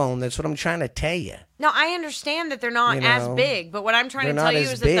iPhone. That's what I'm trying to tell you. No, I understand that they're not as big, but what I'm trying to tell you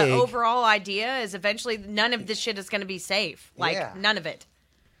is that the overall idea is eventually none of this shit is going to be safe. Like, none of it.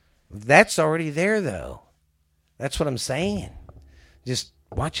 That's already there, though. That's what I'm saying. Just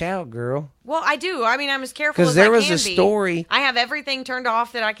watch out, girl. Well, I do. I mean, I'm as careful as I can be. Because there was a story. I have everything turned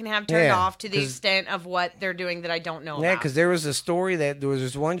off that I can have turned off to the extent of what they're doing that I don't know about. Yeah, because there was a story that there was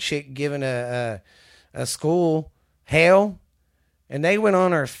this one chick giving a school hell. And they went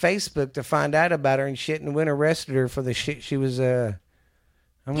on her Facebook to find out about her and shit and went arrested her for the shit she was. They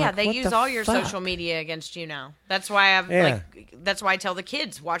use all your social media against you now. That's why that's why I tell the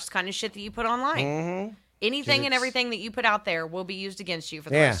kids, watch the kind of shit that you put online. Mm-hmm. Anything and everything that you put out there will be used against you for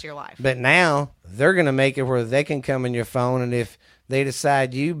the rest of your life. But now they're going to make it where they can come in your phone, and if they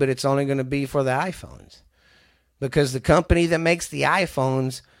decide but it's only going to be for the iPhones. Because the company that makes the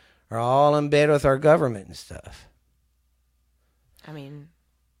iPhones are all in bed with our government and stuff. I mean,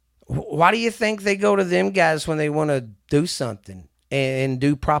 why do you think they go to them guys when they want to do something and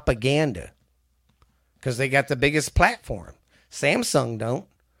do propaganda? Because they got the biggest platform. Samsung don't.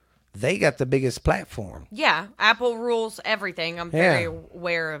 They got the biggest platform. Yeah, Apple rules everything. I'm very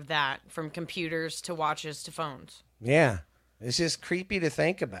aware of that, from computers to watches to phones. Yeah, it's just creepy to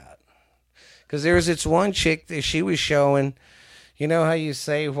think about. Because there was this one chick that she was showing, you know how you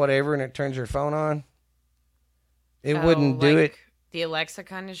say whatever and it turns your phone on? It wouldn't do it. The Alexa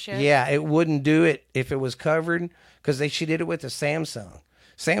kind of shit? Yeah, it wouldn't do it if it was covered, because she did it with the Samsung.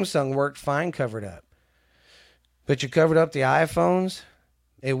 Samsung worked fine covered up. But you covered up the iPhones,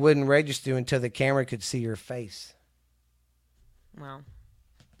 it wouldn't register until the camera could see your face. Well.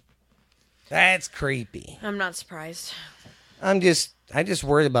 That's creepy. I'm not surprised. I just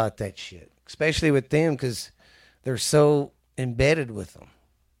worried about that shit, especially with them, because they're so embedded with them.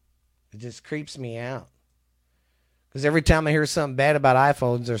 It just creeps me out. Because every time I hear something bad about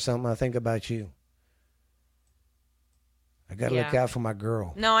iPhones or something, I think about you. I got to look out for my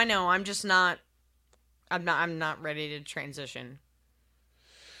girl. No, I know. I'm just not. I'm not ready to transition,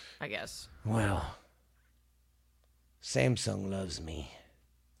 I guess. Well, Samsung loves me.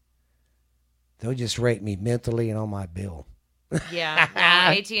 They'll just rate me mentally and on my bill. Yeah.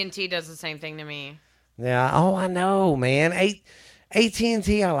 Well, AT&T does the same thing to me. Yeah. Oh, I know, man.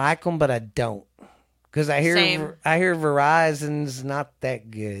 AT&T, I like them, but I don't. Because I hear Verizon's not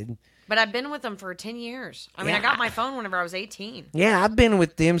that good. But I've been with them for 10 years. I mean, I got my phone whenever I was 18. Yeah, I've been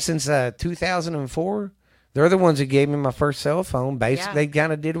with them since 2004. They're the ones who gave me my first cell phone. Basically, they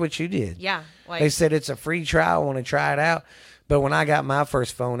kind of did what you did. Yeah. They said it's a free trial. I want to try it out. But when I got my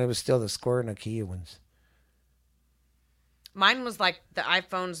first phone, it was still the Square Nokia ones. Mine was like the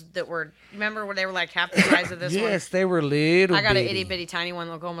iPhones that were, remember where they were like half the size of this one? Yes, they were little I got an itty bitty tiny one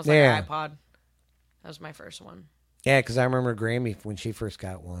that looked almost like an iPod. That was my first one. Yeah, because I remember Grammy when she first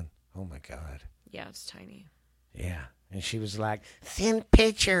got one. Oh, my God. Yeah, it's tiny. Yeah. And she was like, send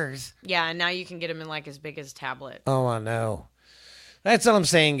pictures. Yeah, and now you can get them in like as big as a tablet. Oh, I know. That's all I'm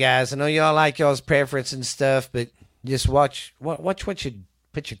saying, guys. I know y'all like y'all's preference and stuff, but just watch what you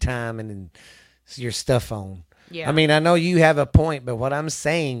put your time and your stuff on. Yeah. I mean, I know you have a point, but what I'm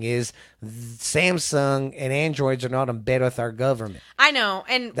saying is Samsung and Androids are not in bed with our government. I know.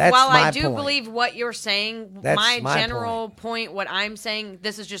 And while I do believe what you're saying, my general point, what I'm saying,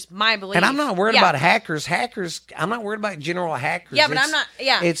 this is just my belief. And I'm not worried about hackers. I'm not worried about general hackers. Yeah, but I'm not.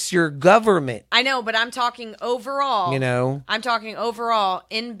 Yeah. It's your government. I know, but I'm talking overall. You know? I'm talking overall,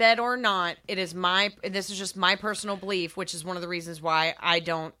 in bed or not, this is just my personal belief, which is one of the reasons why I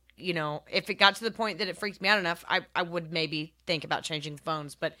don't. You know, if it got to the point that it freaked me out enough, I would maybe think about changing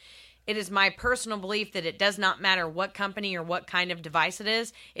phones. But it is my personal belief that it does not matter what company or what kind of device it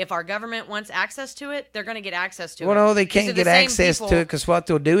is. If our government wants access to it, they're going to get access to it. Well, no, they can't get access to it because what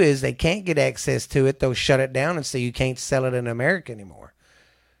they'll do is they can't get access to it. They'll shut it down and say you can't sell it in America anymore.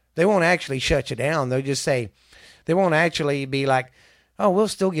 They won't actually shut you down. They'll just say, they won't actually be like, oh, we'll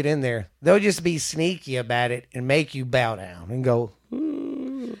still get in there. They'll just be sneaky about it and make you bow down and go,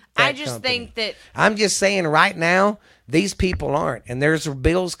 I just think that... I'm just saying right now, these people aren't. And there's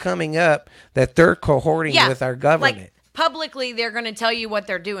bills coming up that they're cohorting with our government. Like, publicly they're going to tell you what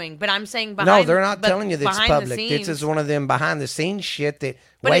they're doing, but I'm saying No, behind. they're not but telling you that's behind the public. scenes- This is one of them behind the scenes shit that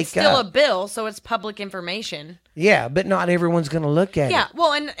but wake it's still up. a bill, so it's public information. Yeah, but not everyone's going to look at Yeah, it.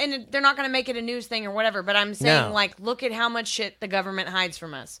 well, and they're not going to make it a news thing or whatever, but I'm saying, No. like, look at how much shit the government hides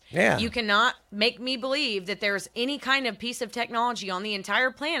from us. Yeah. You cannot make me believe that there's any kind of piece of technology on the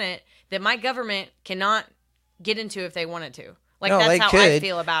entire planet that my government cannot get into if they wanted to. Like, No, that's they how could. I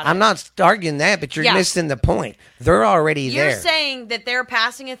feel about it. I'm not arguing that, but you're Yeah. missing the point. They're already You're there. saying that they're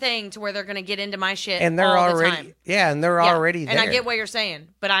passing a thing to where they're going to get into my shit And they're all already, the time. yeah, and they're Yeah, already there. And I get what you're saying,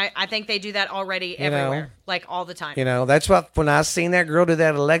 but I think they do that already everywhere, know? like all the time. You know, that's what, when I seen that girl do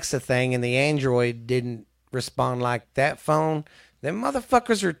that Alexa thing and the Android didn't respond like that phone, them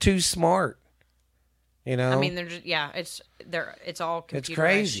motherfuckers are too smart. You know? I mean, they're just, it's all computerized it's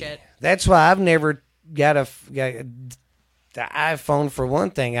crazy. shit. That's why I've never got the iPhone for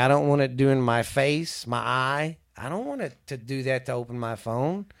one thing. I don't want it doing my face, my eye. I don't want it to do that to open my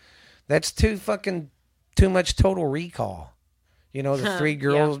phone. That's too much total recall. You know, the three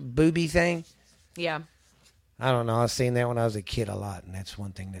girls booby thing. Yeah. I don't know. I've seen that when I was a kid a lot, and that's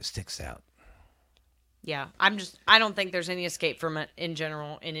one thing that sticks out. Yeah, I don't think there's any escape from it in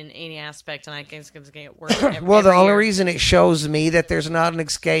general and in any aspect, and I think it's going to get worse. Well, the every only year. reason it shows me that there's not an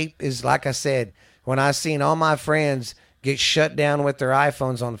escape is, like I said, when I seen all my friends get shut down with their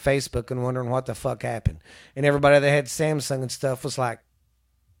iPhones on Facebook and wondering what the fuck happened. And everybody that had Samsung and stuff was like,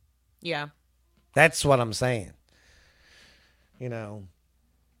 Yeah. that's what I'm saying. You know,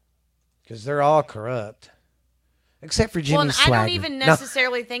 because they're all corrupt. Except for Jimmy Well, and Swagger. I don't even No.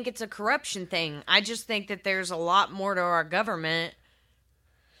 necessarily think it's a corruption thing. I just think that there's a lot more to our government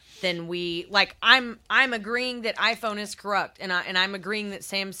than we like. I'm agreeing that iPhone is corrupt, and I'm agreeing that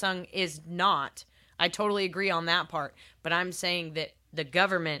Samsung is not. I totally agree on that part. But I'm saying that the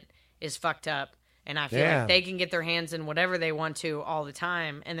government is fucked up, and I feel Yeah. like they can get their hands in whatever they want to all the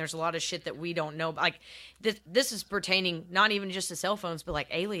time. And there's a lot of shit that we don't know. Like this is pertaining not even just to cell phones, but like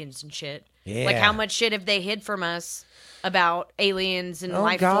aliens and shit. Yeah. Like how much shit have they hid from us about aliens and Oh,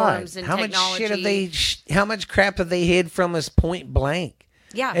 life God. forms and how technology? much shit have they? How much crap have they hid from us point blank?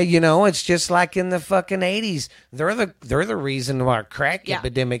 Yeah. You know, it's just like in the fucking 80s. They're the reason why our crack Yeah.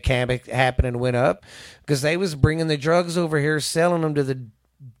 epidemic happened and went up, because they was bringing the drugs over here, selling them to the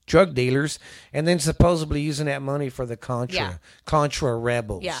drug dealers, and then supposedly using that money for the Contra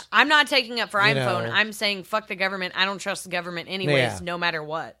rebels. Yeah, I'm not taking up for You iPhone. know. I'm saying fuck the government. I don't trust the government anyways, Yeah. no matter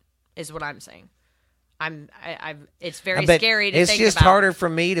what, is what I'm saying. It's very But scary to it's think just about. harder for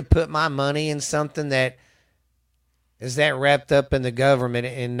me to put my money in something that is that wrapped up in the government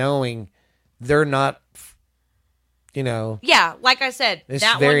and knowing they're not, you know. Yeah, like I said, It's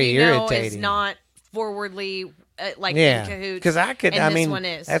that very one is irritating. not forwardly in Yeah, cahoots. because I could. and I this mean, one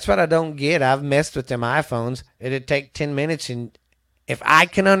is. that's what I don't get. I've messed with them iPhones. It'd take 10 minutes, and if I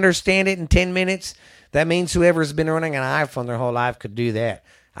can understand it in 10 minutes, that means whoever's been running an iPhone their whole life could do that.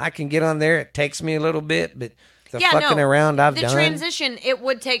 I can get on there. It takes me a little bit, but the fucking around I've the done. transition, it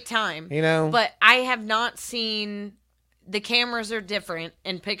would take time. You know? But I have not seen. The cameras are different,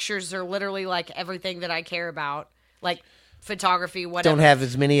 and pictures are literally like everything that I care about, like photography, whatever. Don't have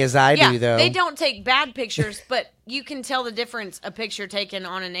as many as I do, though. They don't take bad pictures, but you can tell the difference a picture taken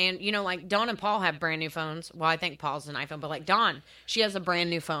on like Dawn and Paul have brand new phones. Well, I think Paul's an iPhone, but like Dawn, she has a brand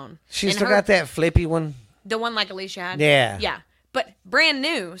new phone. She And still her- got that flippy one. the one like Alicia had. Yeah. Yeah. But brand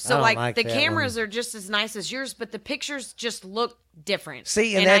new. I So don't like like the that cameras are just as nice as yours, but the pictures just look different.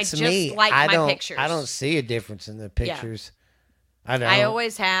 See, and I that's just me. like I my don't. pictures. I don't see a difference in the pictures. I don't. I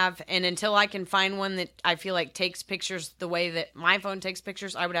always have, and until I can find one that I feel like takes pictures the way that my phone takes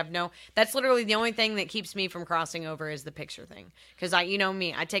pictures, I would have no. That's literally the only thing that keeps me from crossing over is the picture thing. Because you know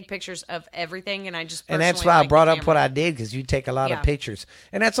me, I take pictures of everything, and I just And that's personally why I like brought the up what camera. I did, because you take a lot Yeah. of pictures,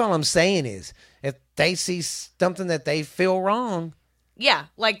 and that's all I'm saying is if they see something that they feel wrong. Yeah,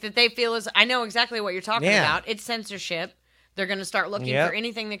 like that they feel is. I know exactly what you're talking Yeah. about. It's censorship. They're going to start looking Yep. for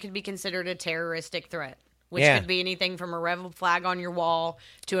anything that could be considered a terroristic threat, which Yeah. could be anything from a rebel flag on your wall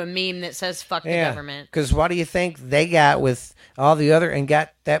to a meme that says "fuck the Yeah, government." because what do you think they got with all the other and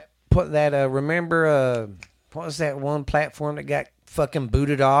got that put that remember what was that one platform that got fucking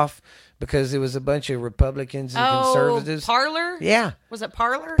booted off because it was a bunch of Republicans and conservatives. Parler? Yeah, Was it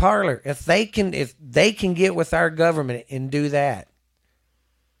Parler? Parler. If they can get with our government and do that,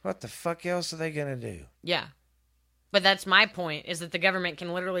 what the fuck else are they gonna do? Yeah. But that's my point, is that the government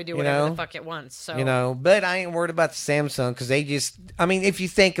can literally do whatever the fuck it wants. So You know, but I ain't worried about the Samsung because they just, I mean, if you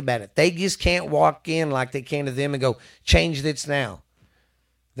think about it, they just can't walk in like they can to them and go, change this now.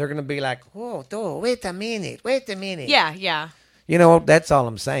 They're going to be like, whoa, wait a minute. Yeah, yeah. You know, that's all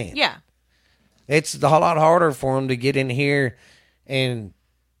I'm saying. Yeah. It's a lot harder for them to get in here and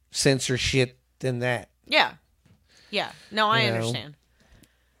censor shit than that. Yeah. No, I You know? understand.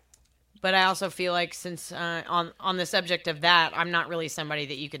 But I also feel like since on the subject of that, I'm not really somebody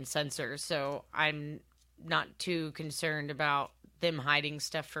that you can censor, so I'm not too concerned about them hiding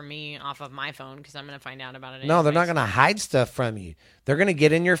stuff from me off of my phone because I'm going to find out about it. No, they're not anyways. going to hide stuff from you. They're going to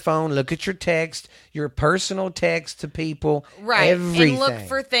get in your phone, look at your text, your personal text to people, Right, everything. and look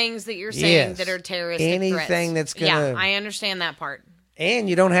for things that you're saying Yes. that are terroristic Anything threats. that's gonna- Yeah, I understand that part. And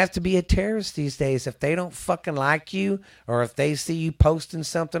you don't have to be a terrorist these days. If they don't fucking like you, or if they see you posting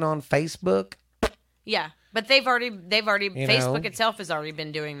something on Facebook, Yeah, but they've already Facebook know? itself has already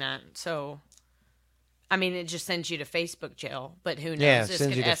been doing that. So, I mean, it just sends you to Facebook jail. But who knows? Yeah, This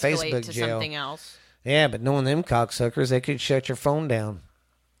sends could you to escalate Facebook to jail. something else. yeah, but knowing them cocksuckers, they could shut your phone down.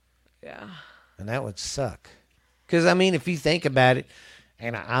 Yeah. And that would suck. Because, I mean, if you think about it,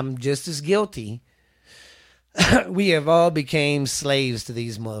 and I'm just as guilty, we have all became slaves to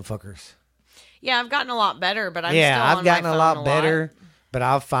these motherfuckers. Yeah, I've gotten a lot better, but I'm Yeah, still I've on gotten my a phone lot better, but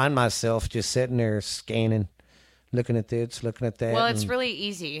I'll find myself just sitting there scanning, looking at this, looking at that. Well, it's and really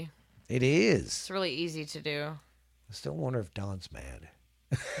easy. it is. It's really easy to do. I still wonder if Don's mad.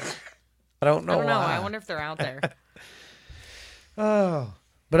 I don't know I don't know. why. I wonder if they're out there. Oh.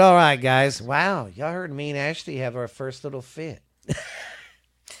 But all right, guys. Wow. Y'all heard me and Ashley have our first little fit.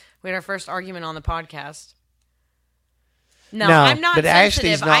 We had our first argument on the podcast. No, No, I'm not but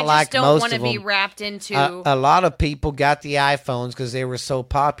sensitive. Ashley's not I just like don't most want to of be them. wrapped into. A lot of people got the iPhones because they were so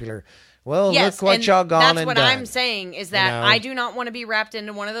popular. Well, yes, look what and y'all gone that's and what done. I'm saying is that know? I do not want to be wrapped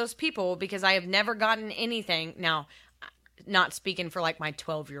into one of those people because I have never gotten anything. Now, not speaking for like my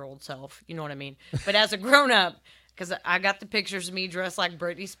 12-year-old self, you know what I mean? But as a grown-up, because I got the pictures of me dressed like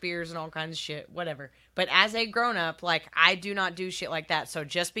Britney Spears and all kinds of shit, whatever. But as a grown-up, like, I do not do shit like that. So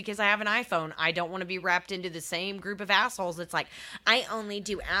just because I have an iPhone, I don't want to be wrapped into the same group of assholes that's like, I only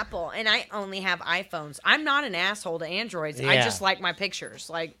do Apple and I only have iPhones. I'm not an asshole to Androids. I Yeah. just like my pictures.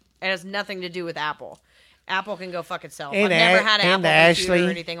 Like, it has nothing to do with Apple. Apple can go fuck itself. And I've never had an and Apple computer Ashley- or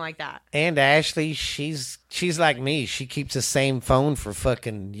anything like that. And Ashley, she's like me. She keeps the same phone for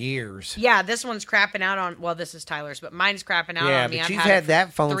fucking years. Yeah, this one's crapping out on. Well, this is Tyler's, but mine's crapping out Yeah, on me. but I've she's had, had it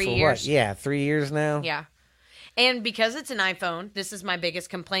that phone 3 for years. what? Yeah, 3 years now. Yeah, and because it's an iPhone, this is my biggest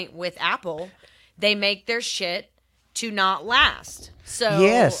complaint with Apple. They make their shit to not last. So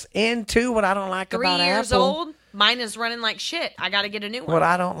Yes, and two, what I don't like 3 about years Apple. old, mine is running like shit. I got to get a new one. What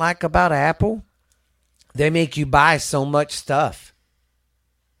I don't like about Apple, they make you buy so much stuff.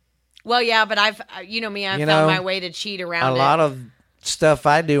 Well, yeah, but I've you know me, I've You found know, my way to cheat around A it. lot of stuff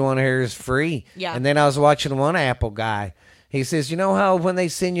I do on here is free. Yeah. And then I was watching one Apple guy. He says, you know how when they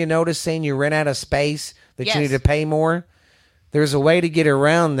send you a notice saying you ran out of space that Yes. you need to pay more? There's a way to get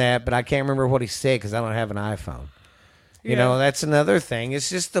around that, but I can't remember what he said because I don't have an iPhone. You know, that's another thing. It's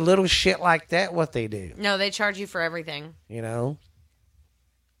just the little shit like that what they do, No, they charge you for everything. you know?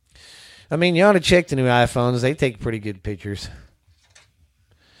 I mean, you ought to check the new iPhones. They take pretty good pictures.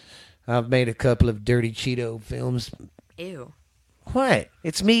 I've made a couple of dirty Cheeto films. Ew. What?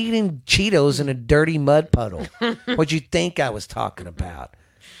 It's me eating Cheetos in a dirty mud puddle. What'd you think I was talking about?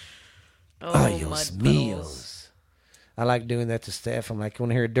 Oh, Ay, mud Dios puddles. míos. I like doing that to Steph. I'm like, you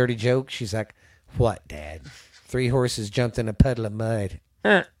want to hear a dirty joke? She's like, what, Dad? 3 horses jumped in a puddle of mud. Who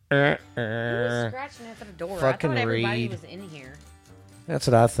was scratching at the door? Fucking I thought everybody Reed. was in here. That's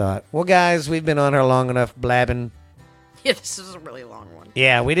what I thought. Well, guys, we've been on here long enough blabbing. Yeah, this is a really long one.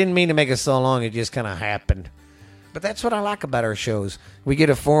 Yeah, we didn't mean to make it so long. It just kind of happened. But that's what I like about our shows. We get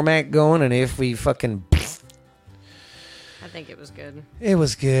a format going, and if we fucking... I think it was good. It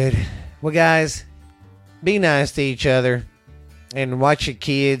was good. Well, guys, be nice to each other, and watch your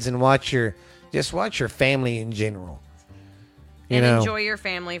kids, and watch your family in general. You And know, enjoy your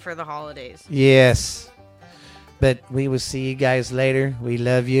family for the holidays. yes. But we will see you guys later. We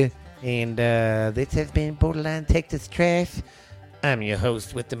love you, and this has been Borderline Texas Trash. I'm your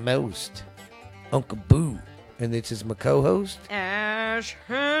host with the most, Uncle Boo, and this is my co-host. Ash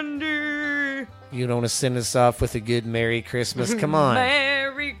Handy. You want to send us off with a good Merry Christmas? Come on.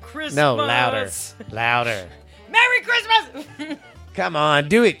 Merry Christmas. No, louder. Louder. Merry Christmas. Come on,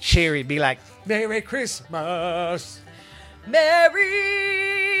 do it, Cherry. Be like, Merry Christmas.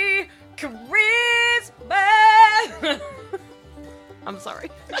 Merry Christmas. I'm sorry.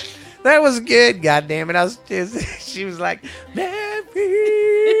 That was good, goddammit. I was just, she was like, Merry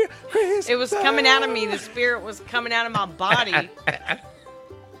Christmas. It was coming out of me. The spirit was coming out of my body.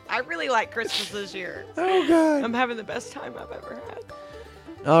 I really like Christmas this year. Oh, God. I'm having the best time I've ever had.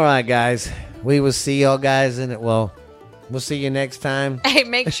 All right, guys. We will see y'all guys in it. Well, We'll see you next time. Hey,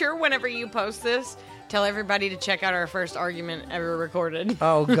 make sure whenever you post this, tell everybody to check out our first argument ever recorded.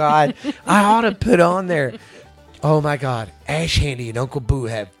 Oh, God. I ought to put on there. Oh, my God. Ash Handy and Uncle Boo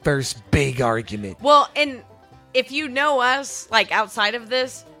have first big argument. Well, and if you know us, like outside of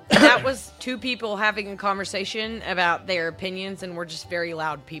this, that was two people having a conversation about their opinions, and we're just very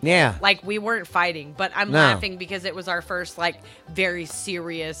loud people. Yeah. Like, we weren't fighting, but I'm laughing because it was our first, like, very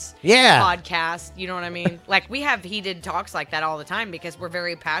serious podcast. You know what I mean? Like, we have heated talks like that all the time because we're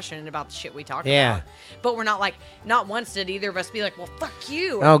very passionate about the shit we talk about. But we're not, like, not once did either of us be like, well, fuck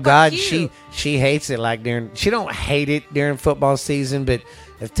you. Oh, God. You. She hates it like she don't hate it during football season, but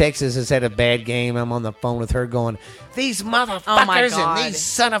if Texas has had a bad game, I'm on the phone with her going, these motherfuckers and these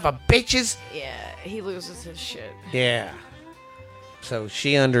son of a bitches. Yeah, he loses his shit. Yeah. So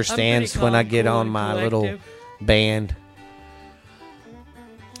she understands when I get on my little band.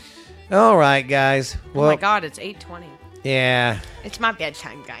 All right, guys. Well, oh, my God, it's 8:20. Yeah. It's my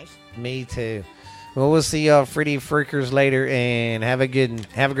bedtime, guys. Me too. Well, we'll see y'all Freddy Freakers later, and have a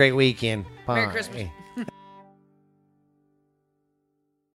great weekend. Bye. Merry Christmas.